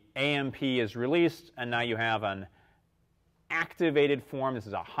 The AMP is released, and now you have an activated form. This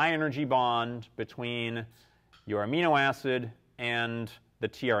is a high energy bond between your amino acid and the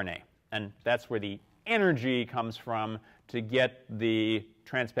tRNA. And that's where the energy comes from to get the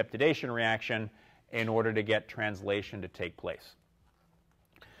transpeptidation reaction in order to get translation to take place.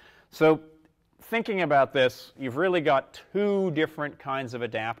 So thinking about this, you've really got two different kinds of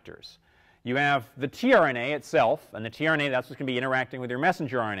adapters. You have the tRNA itself, and the tRNA, that's what's going to be interacting with your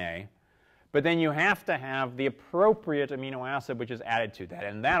messenger RNA. But then you have to have the appropriate amino acid which is added to that.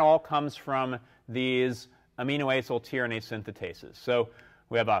 And that all comes from these aminoacyltRNA synthetases. So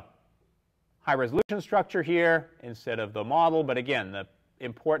we have a high resolution structure here instead of the model. But again, the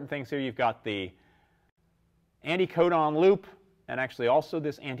important things here, you've got the anticodon loop, and actually also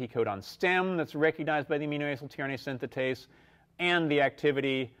this anticodon stem that's recognized by the aminoacyltRNA synthetase, and the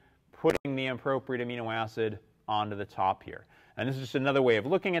activity putting the appropriate amino acid onto the top here. And this is just another way of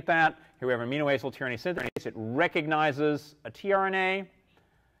looking at that. Here we have aminoacyltRNA synthetase. It recognizes a tRNA,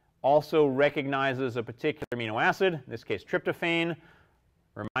 also recognizes a particular amino acid, in this case tryptophan.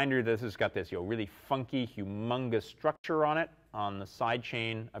 Reminder, this has got this really funky, humongous structure on it on the side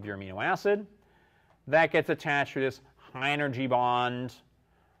chain of your amino acid. That gets attached to this high energy bond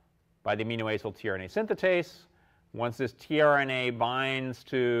by the aminoacyltRNA synthetase. Once this tRNA binds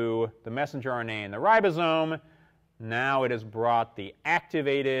to the messenger RNA in the ribosome, now it has brought the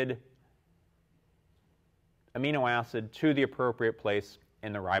activated amino acid to the appropriate place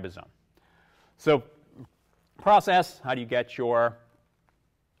in the ribosome. So process, how do you get your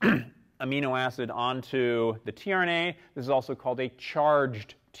amino acid onto the tRNA? This is also called a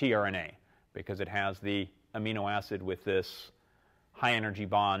charged tRNA because it has the amino acid with this high energy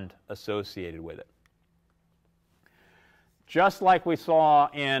bond associated with it. Just like we saw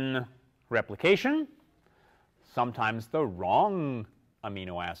in replication, sometimes the wrong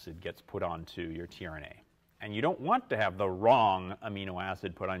amino acid gets put onto your tRNA. And you don't want to have the wrong amino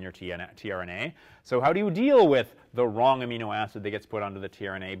acid put on your tRNA. So how do you deal with the wrong amino acid that gets put onto the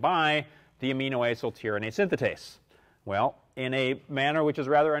tRNA by the aminoacyltRNA synthetase? Well, in a manner which is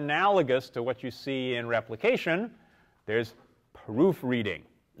rather analogous to what you see in replication, There's proofreading.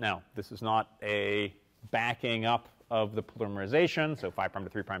 Now, this is not a backing up of the polymerization, so 5' to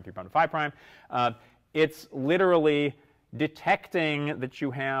 3', 3' to 5'. It's literally detecting that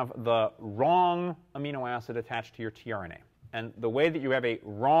you have the wrong amino acid attached to your tRNA. And the way that you have a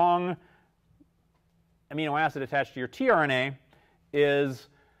wrong amino acid attached to your tRNA is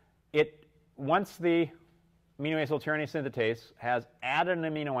once the amino acyl tRNA synthetase has added an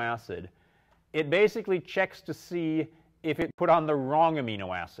amino acid, it basically checks to see if it put on the wrong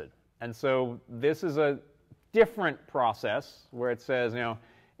amino acid. And so this is a different process where it says,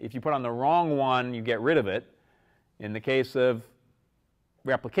 if you put on the wrong one, you get rid of it. In the case of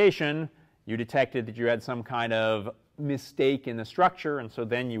replication, you detected that you had some kind of mistake in the structure, and so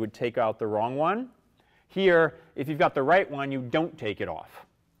then you would take out the wrong one. Here, if you've got the right one, you don't take it off.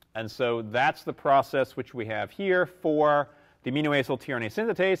 And so that's the process which we have here for the amino acyl tRNA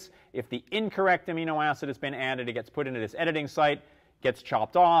synthetase. If the incorrect amino acid has been added, it gets put into this editing site, gets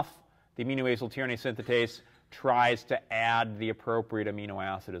chopped off. The amino acyl tRNA synthetase tries to add the appropriate amino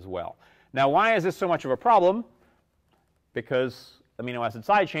acid as well. Now, why is this so much of a problem? Because amino acid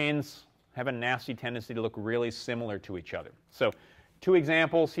side chains have a nasty tendency to look really similar to each other. So 2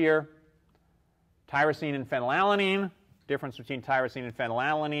 examples here. Tyrosine and phenylalanine. Difference between tyrosine and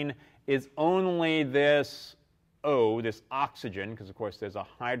phenylalanine is only this O, this oxygen, because of course there's a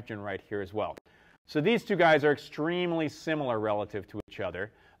hydrogen right here as well. So these 2 guys are extremely similar relative to each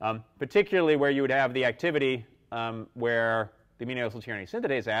other, particularly where you would have the activity where the amino acyl tRNA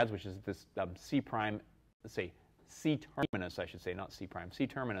synthetase adds, which is this C terminus, I should say, not C prime, C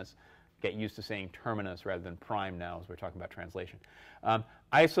terminus. Get used to saying terminus rather than prime now as we're talking about translation.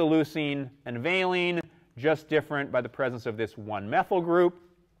 Isoleucine and valine, just different by the presence of this 1-methyl group.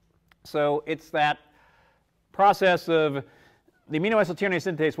 So it's that process of the amino acyl tRNA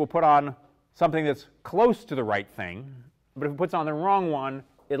synthetase will put on something that's close to the right thing, but if it puts on the wrong one,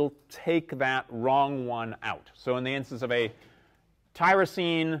 it'll take that wrong one out. So in the instance of a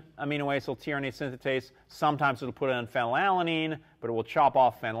tyrosine amino acyl tRNA synthetase, sometimes it'll put it on phenylalanine, but it will chop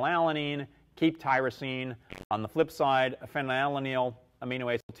off phenylalanine, keep tyrosine. On the flip side, a phenylanyl amino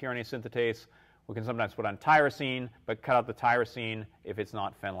acyl tRNA synthetase, we can sometimes put on tyrosine, but cut out the tyrosine if it's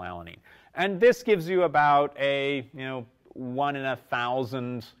not phenylalanine. And this gives you about a 1 in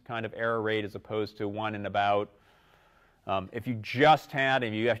 1,000 kind of error rate as opposed to 1 in about, if you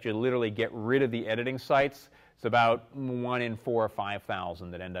actually literally get rid of the editing sites, it's about 1 in 4 or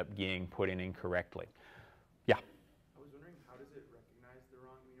 5,000 that end up getting put in incorrectly. Yeah? I was wondering, how does it recognize the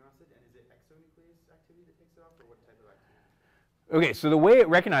wrong amino acid? And is it exonuclease activity that takes it off, or what type of activity? OK, so the way it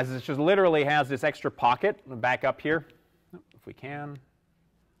recognizes it just literally has this extra pocket. Back up here, if we can.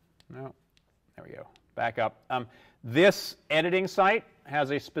 No, there we go. Back up. This editing site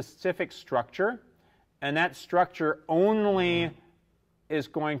has a specific structure, and that structure only is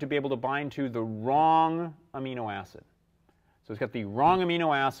going to be able to bind to the wrong amino acid. So it's got the wrong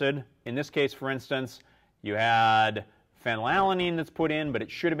amino acid. In this case, for instance, you had phenylalanine that's put in, but it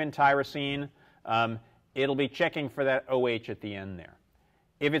should have been tyrosine. It'll be checking for that OH at the end there.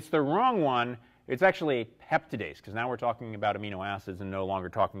 If it's the wrong one, it's actually a peptidase, because now we're talking about amino acids and no longer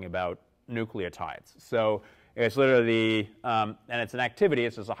talking about nucleotides. So it's literally, and it's an activity,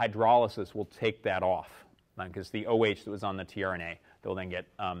 it's just a hydrolysis will take that off, because the OH that was on the tRNA, they'll then get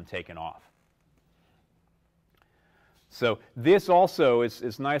taken off. So this also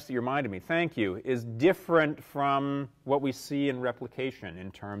is nice that you reminded me, thank you, is different from what we see in replication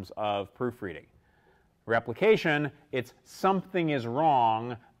in terms of proofreading. Replication, it's something is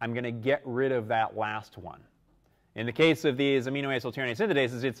wrong, I'm going to get rid of that last one. In the case of these amino acyl tRNA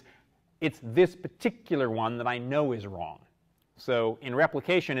synthetases, it's this particular one that I know is wrong. So in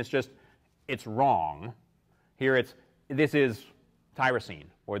replication, it's wrong. Here this is tyrosine,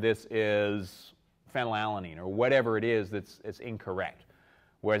 or this is phenylalanine, or whatever it is that's incorrect.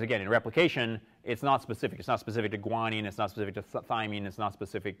 Whereas again, in replication, it's not specific. It's not specific to guanine, it's not specific to thymine, it's not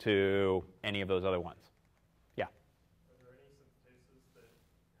specific to any of those other ones. Yeah? Are there any synthetases that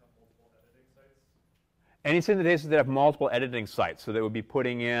have multiple editing sites? Any synthetases that have multiple editing sites, so that would be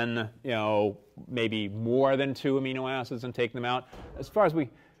putting in, maybe more than 2 amino acids and taking them out. As far as we...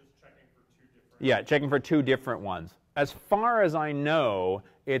 Just checking for 2 different... Yeah, checking for 2 different ones. As far as I know,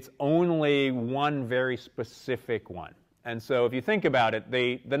 it's only one very specific one. And so if you think about it,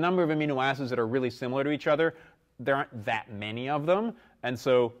 the number of amino acids that are really similar to each other, there aren't that many of them. And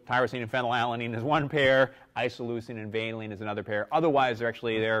so tyrosine and phenylalanine is one pair, isoleucine and valine is another pair. Otherwise,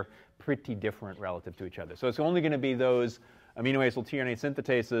 they're pretty different relative to each other. So it's only going to be those amino acyl tRNA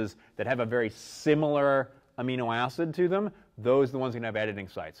synthetases that have a very similar amino acid to them. Those are the ones that have editing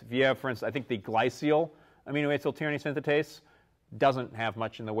sites. If you have, for instance, I think the glycyl amino acyl tyrosine synthetase doesn't have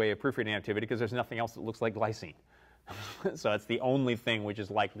much in the way of proofreading activity because there's nothing else that looks like glycine. So it's the only thing which is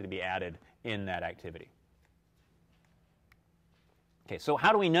likely to be added in that activity. Okay, so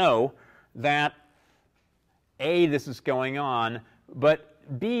how do we know that A, this is going on,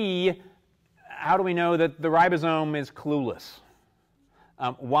 but B, how do we know that the ribosome is clueless?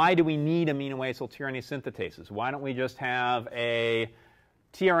 Why do we need amino acyl tyrosine synthetases? Why don't we just have a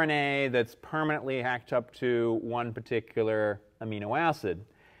tRNA that's permanently hacked up to one particular amino acid?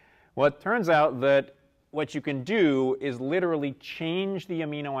 Well, it turns out that what you can do is literally change the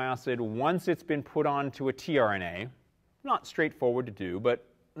amino acid once it's been put onto a tRNA. Not straightforward to do, but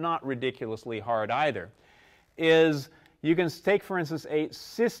not ridiculously hard either. Is you can take, for instance, a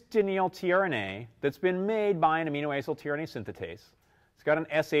cystenyl tRNA that's been made by an amino acyl tRNA synthetase. It's got an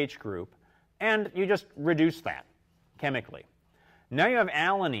SH group, and you just reduce that chemically. Now you have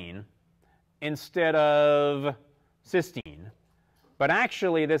alanine instead of cysteine, but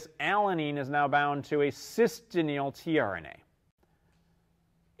actually this alanine is now bound to a cystenyl tRNA.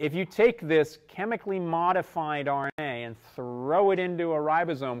 If you take this chemically modified RNA and throw it into a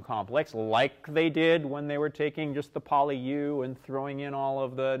ribosome complex, like they did when they were taking just the poly U and throwing in all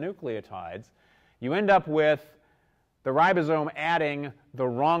of the nucleotides, you end up with the ribosome adding the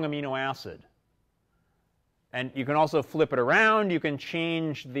wrong amino acid. And you can also flip it around. You can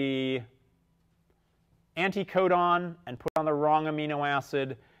change the anticodon and put on the wrong amino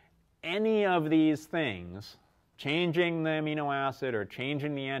acid. Any of these things, changing the amino acid or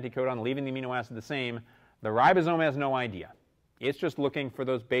changing the anticodon, leaving the amino acid the same, the ribosome has no idea. It's just looking for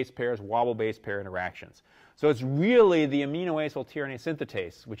those base pairs, wobble base pair interactions. So it's really the amino acyl tRNA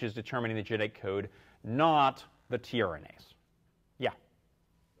synthetase which is determining the genetic code, not the tRNAs. Yeah?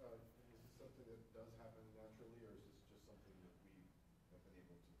 Is this something that does happen naturally, or is this just something that we have been able to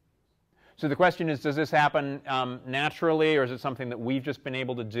produce? So the question is, does this happen naturally, or is it something that we've just been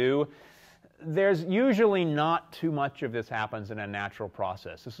able to do? There's usually not too much of this happens in a natural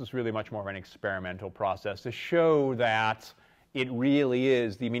process. This is really much more of an experimental process to show that it really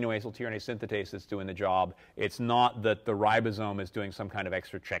is the amino acyl tRNA synthetase that's doing the job. It's not that the ribosome is doing some kind of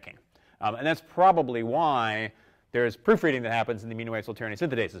extra checking. And that's probably why there's proofreading that happens in the amino acyl tRNA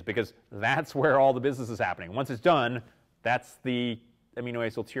synthetases, because that's where all the business is happening. Once it's done, that's the amino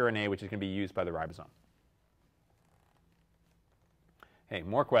acyl tRNA which is going to be used by the ribosome. Hey,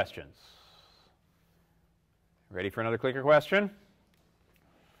 more questions? Ready for another clicker question?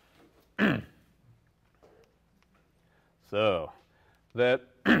 So, the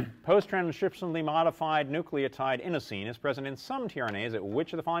post-transcriptionally modified nucleotide inosine is present in some tRNAs at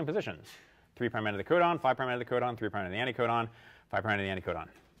which of the following positions? 3' end of the codon, 5' end of the codon, 3' end of the anticodon, 5' end of the anticodon,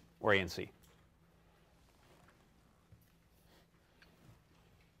 or A and C.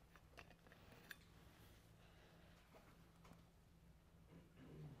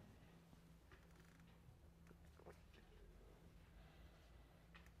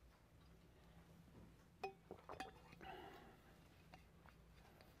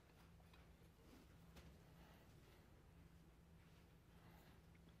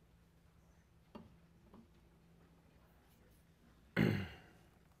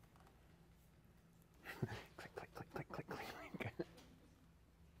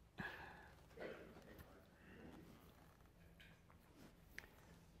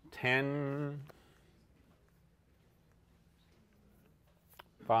 Ten,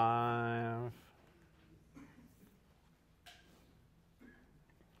 5.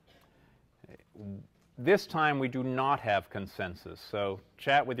 This time we do not have consensus, so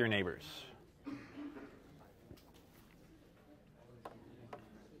chat with your neighbors.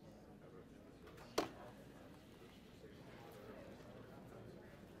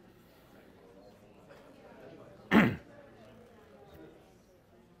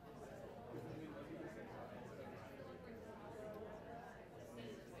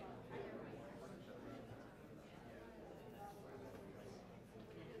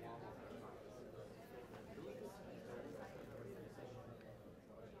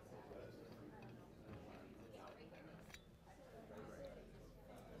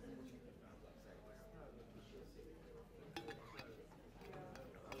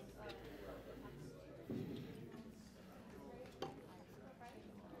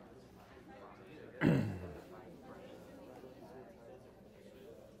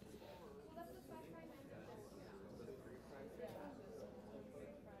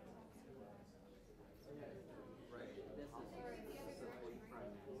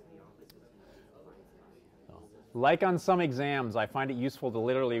 Like on some exams, I find it useful to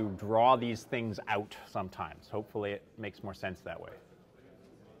literally draw these things out sometimes. Hopefully it makes more sense that way.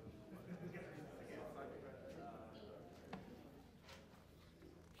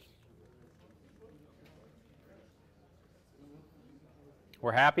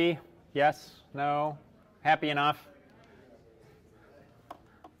 We're happy? Yes? No? Happy enough?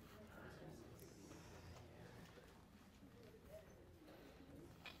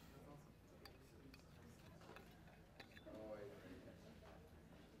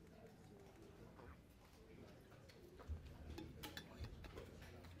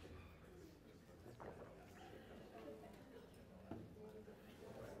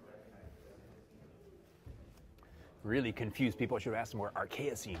 Really confused people. I should have asked them where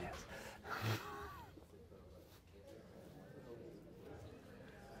archaeocene is.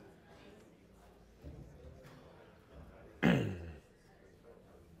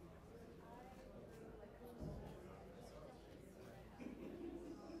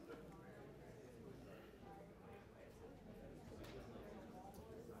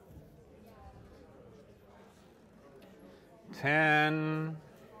 Ten,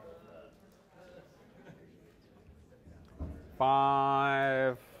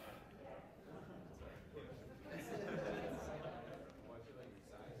 5,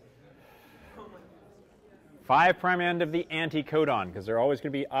 5' end of the anticodon, because they're always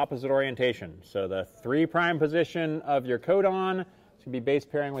going to be opposite orientation. So the 3' position of your codon is going to be base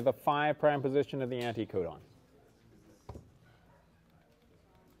pairing with the 5' position of the anticodon.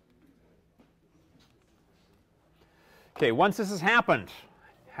 Okay, once this has happened,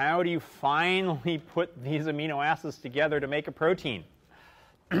 how do you finally put these amino acids together to make a protein?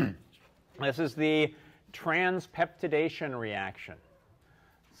 This is the transpeptidation reaction.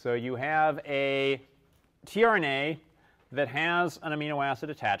 So you have a tRNA that has an amino acid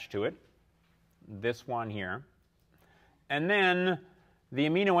attached to it, this one here. And then the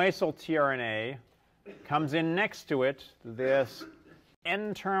aminoacyl tRNA comes in next to it. This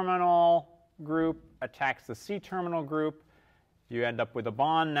N-terminal group attacks the C-terminal group. You end up with a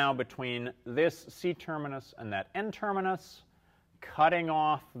bond now between this C-terminus and that N-terminus, cutting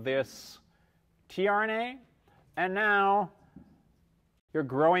off this tRNA. And now your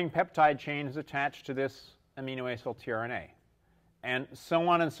growing peptide chain is attached to this aminoacyl tRNA, and so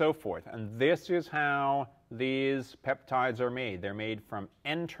on and so forth. And this is how these peptides are made. They're made from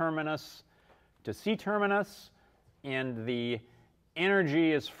N-terminus to C-terminus, and the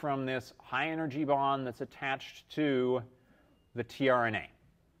energy is from this high-energy bond that's attached to the tRNA.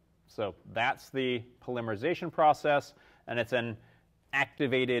 So that's the polymerization process, and it's an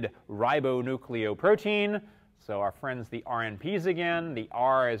activated ribonucleoprotein. So our friends, the RNPs again. The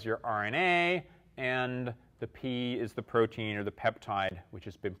R is your RNA, and the P is the protein or the peptide which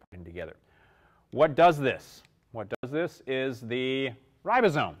has been put in together. What does this? What does this is the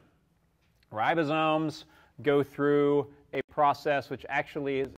ribosome. Ribosomes go through a process which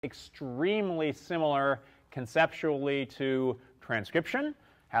actually is extremely similar conceptually to transcription.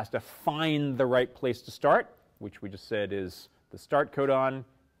 Has to find the right place to start, which we just said is the start codon,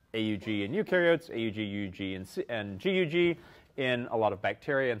 AUG in eukaryotes, AUG, UG, and GUG in a lot of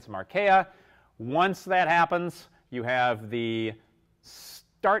bacteria and some archaea. Once that happens, you have the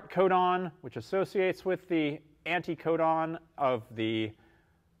start codon, which associates with the anticodon of the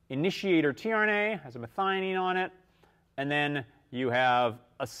initiator tRNA, has a methionine on it, and then you have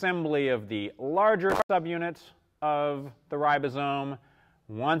assembly of the larger subunit of the ribosome.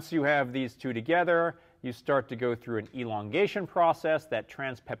 Once you have these two together, you start to go through an elongation process, that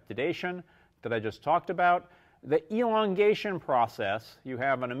transpeptidation that I just talked about. The elongation process, you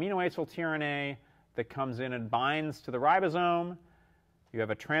have an aminoacyl tRNA that comes in and binds to the ribosome. You have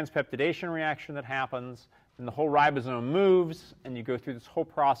a transpeptidation reaction that happens, and the whole ribosome moves, and you go through this whole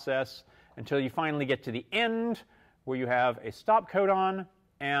process until you finally get to the end where you have a stop codon,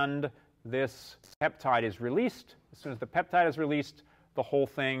 and this peptide is released. As soon as the peptide is released, the whole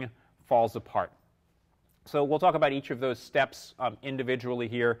thing falls apart. So we'll talk about each of those steps individually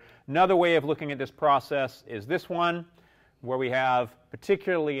here. Another way of looking at this process is this one, where we have,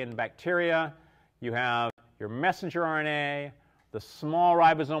 particularly in bacteria, you have your messenger RNA, the small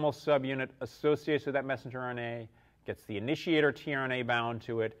ribosomal subunit associated with that messenger RNA, gets the initiator tRNA bound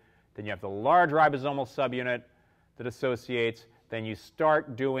to it. Then you have the large ribosomal subunit that associates. Then you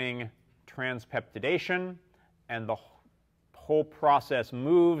start doing transpeptidation, and the whole process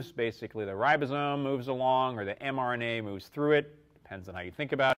moves. Basically, the ribosome moves along, or the mRNA moves through it. Depends on how you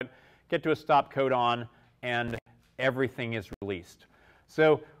think about it. Get to a stop codon, and everything is released.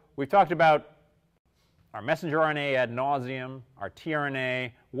 So we've talked about our messenger RNA ad nauseum, our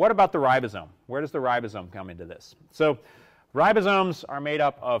tRNA. What about the ribosome? Where does the ribosome come into this? So ribosomes are made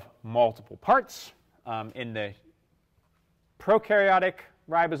up of multiple parts. In the prokaryotic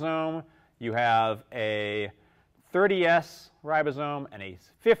ribosome, you have a 30S ribosome and a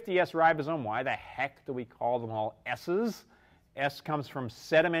 50S ribosome. Why the heck do we call them all S's S comes from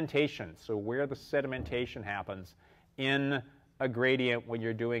sedimentation, so where the sedimentation happens in a gradient when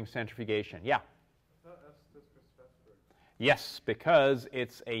you're doing centrifugation. Yeah? Yes, because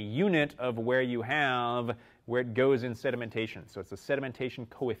it's a unit of where it goes in sedimentation. So it's a sedimentation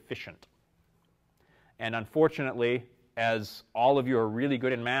coefficient. And unfortunately, as all of you are really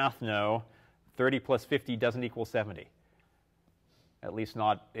good in math know, 30 plus 50 doesn't equal 70. At least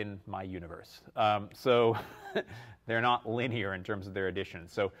not in my universe. So they're not linear in terms of their addition.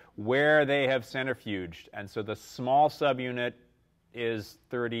 So where they have centrifuged, and so the small subunit is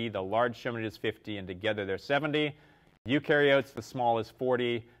 30, the large subunit is 50, and together they're 70. Eukaryotes, the small is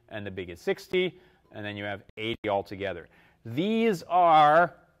 40, and the big is 60, and then you have 80 altogether. These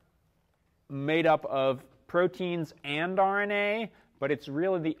are made up of proteins and RNA, but it's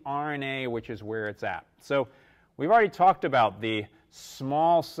really the RNA which is where it's at. So we've already talked about the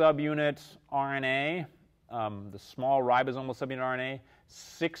small subunit RNA, the small ribosomal subunit RNA,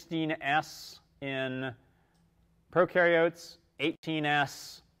 16S in prokaryotes,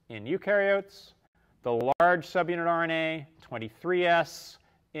 18S in eukaryotes. The large subunit RNA, 23S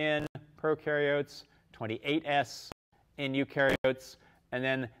in prokaryotes, 28S in eukaryotes, and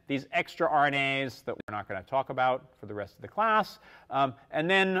then these extra RNAs that we're not going to talk about for the rest of the class, and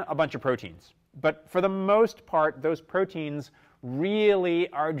then a bunch of proteins. But for the most part, those proteins really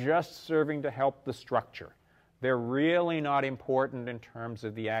are just serving to help the structure. They're really not important in terms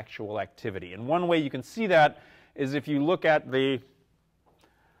of the actual activity. And one way you can see that is if you look at the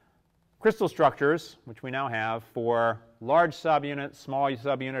crystal structures, which we now have for large subunit, small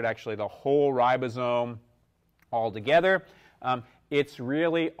subunit, actually the whole ribosome all together. It's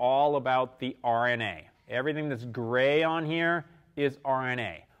really all about the RNA. Everything that's gray on here is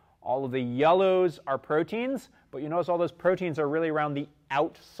RNA. All of the yellows are proteins, but you notice all those proteins are really around the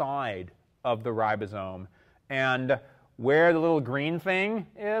outside of the ribosome. And where the little green thing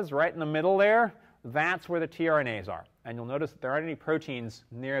is, right in the middle there, that's where the tRNAs are. And you'll notice that there aren't any proteins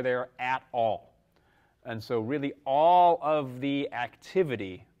near there at all. And so really all of the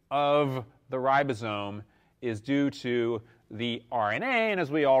activity of the ribosome is due to the RNA. And as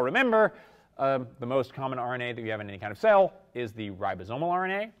we all remember, the most common RNA that you have in any kind of cell is the ribosomal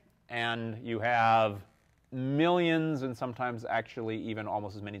RNA. And you have millions, and sometimes actually even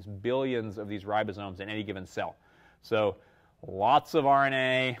almost as many as billions of these ribosomes in any given cell. So lots of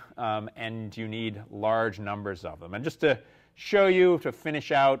RNA, and you need large numbers of them. And just to show you, to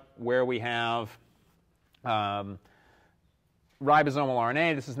finish out where we have ribosomal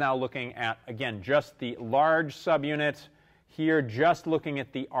RNA, this is now looking at, again, just the large subunit. Here, just looking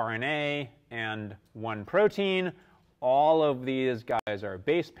at the RNA and one protein. All of these guys are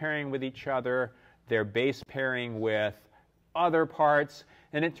base pairing with each other. They're base pairing with other parts.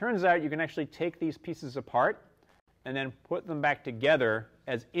 And it turns out you can actually take these pieces apart and then put them back together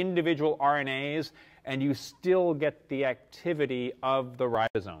as individual RNAs, and you still get the activity of the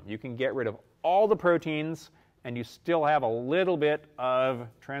ribosome. You can get rid of all the proteins, and you still have a little bit of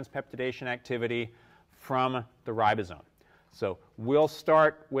transpeptidation activity from the ribosome. So we'll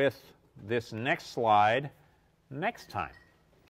start with this next slide next time.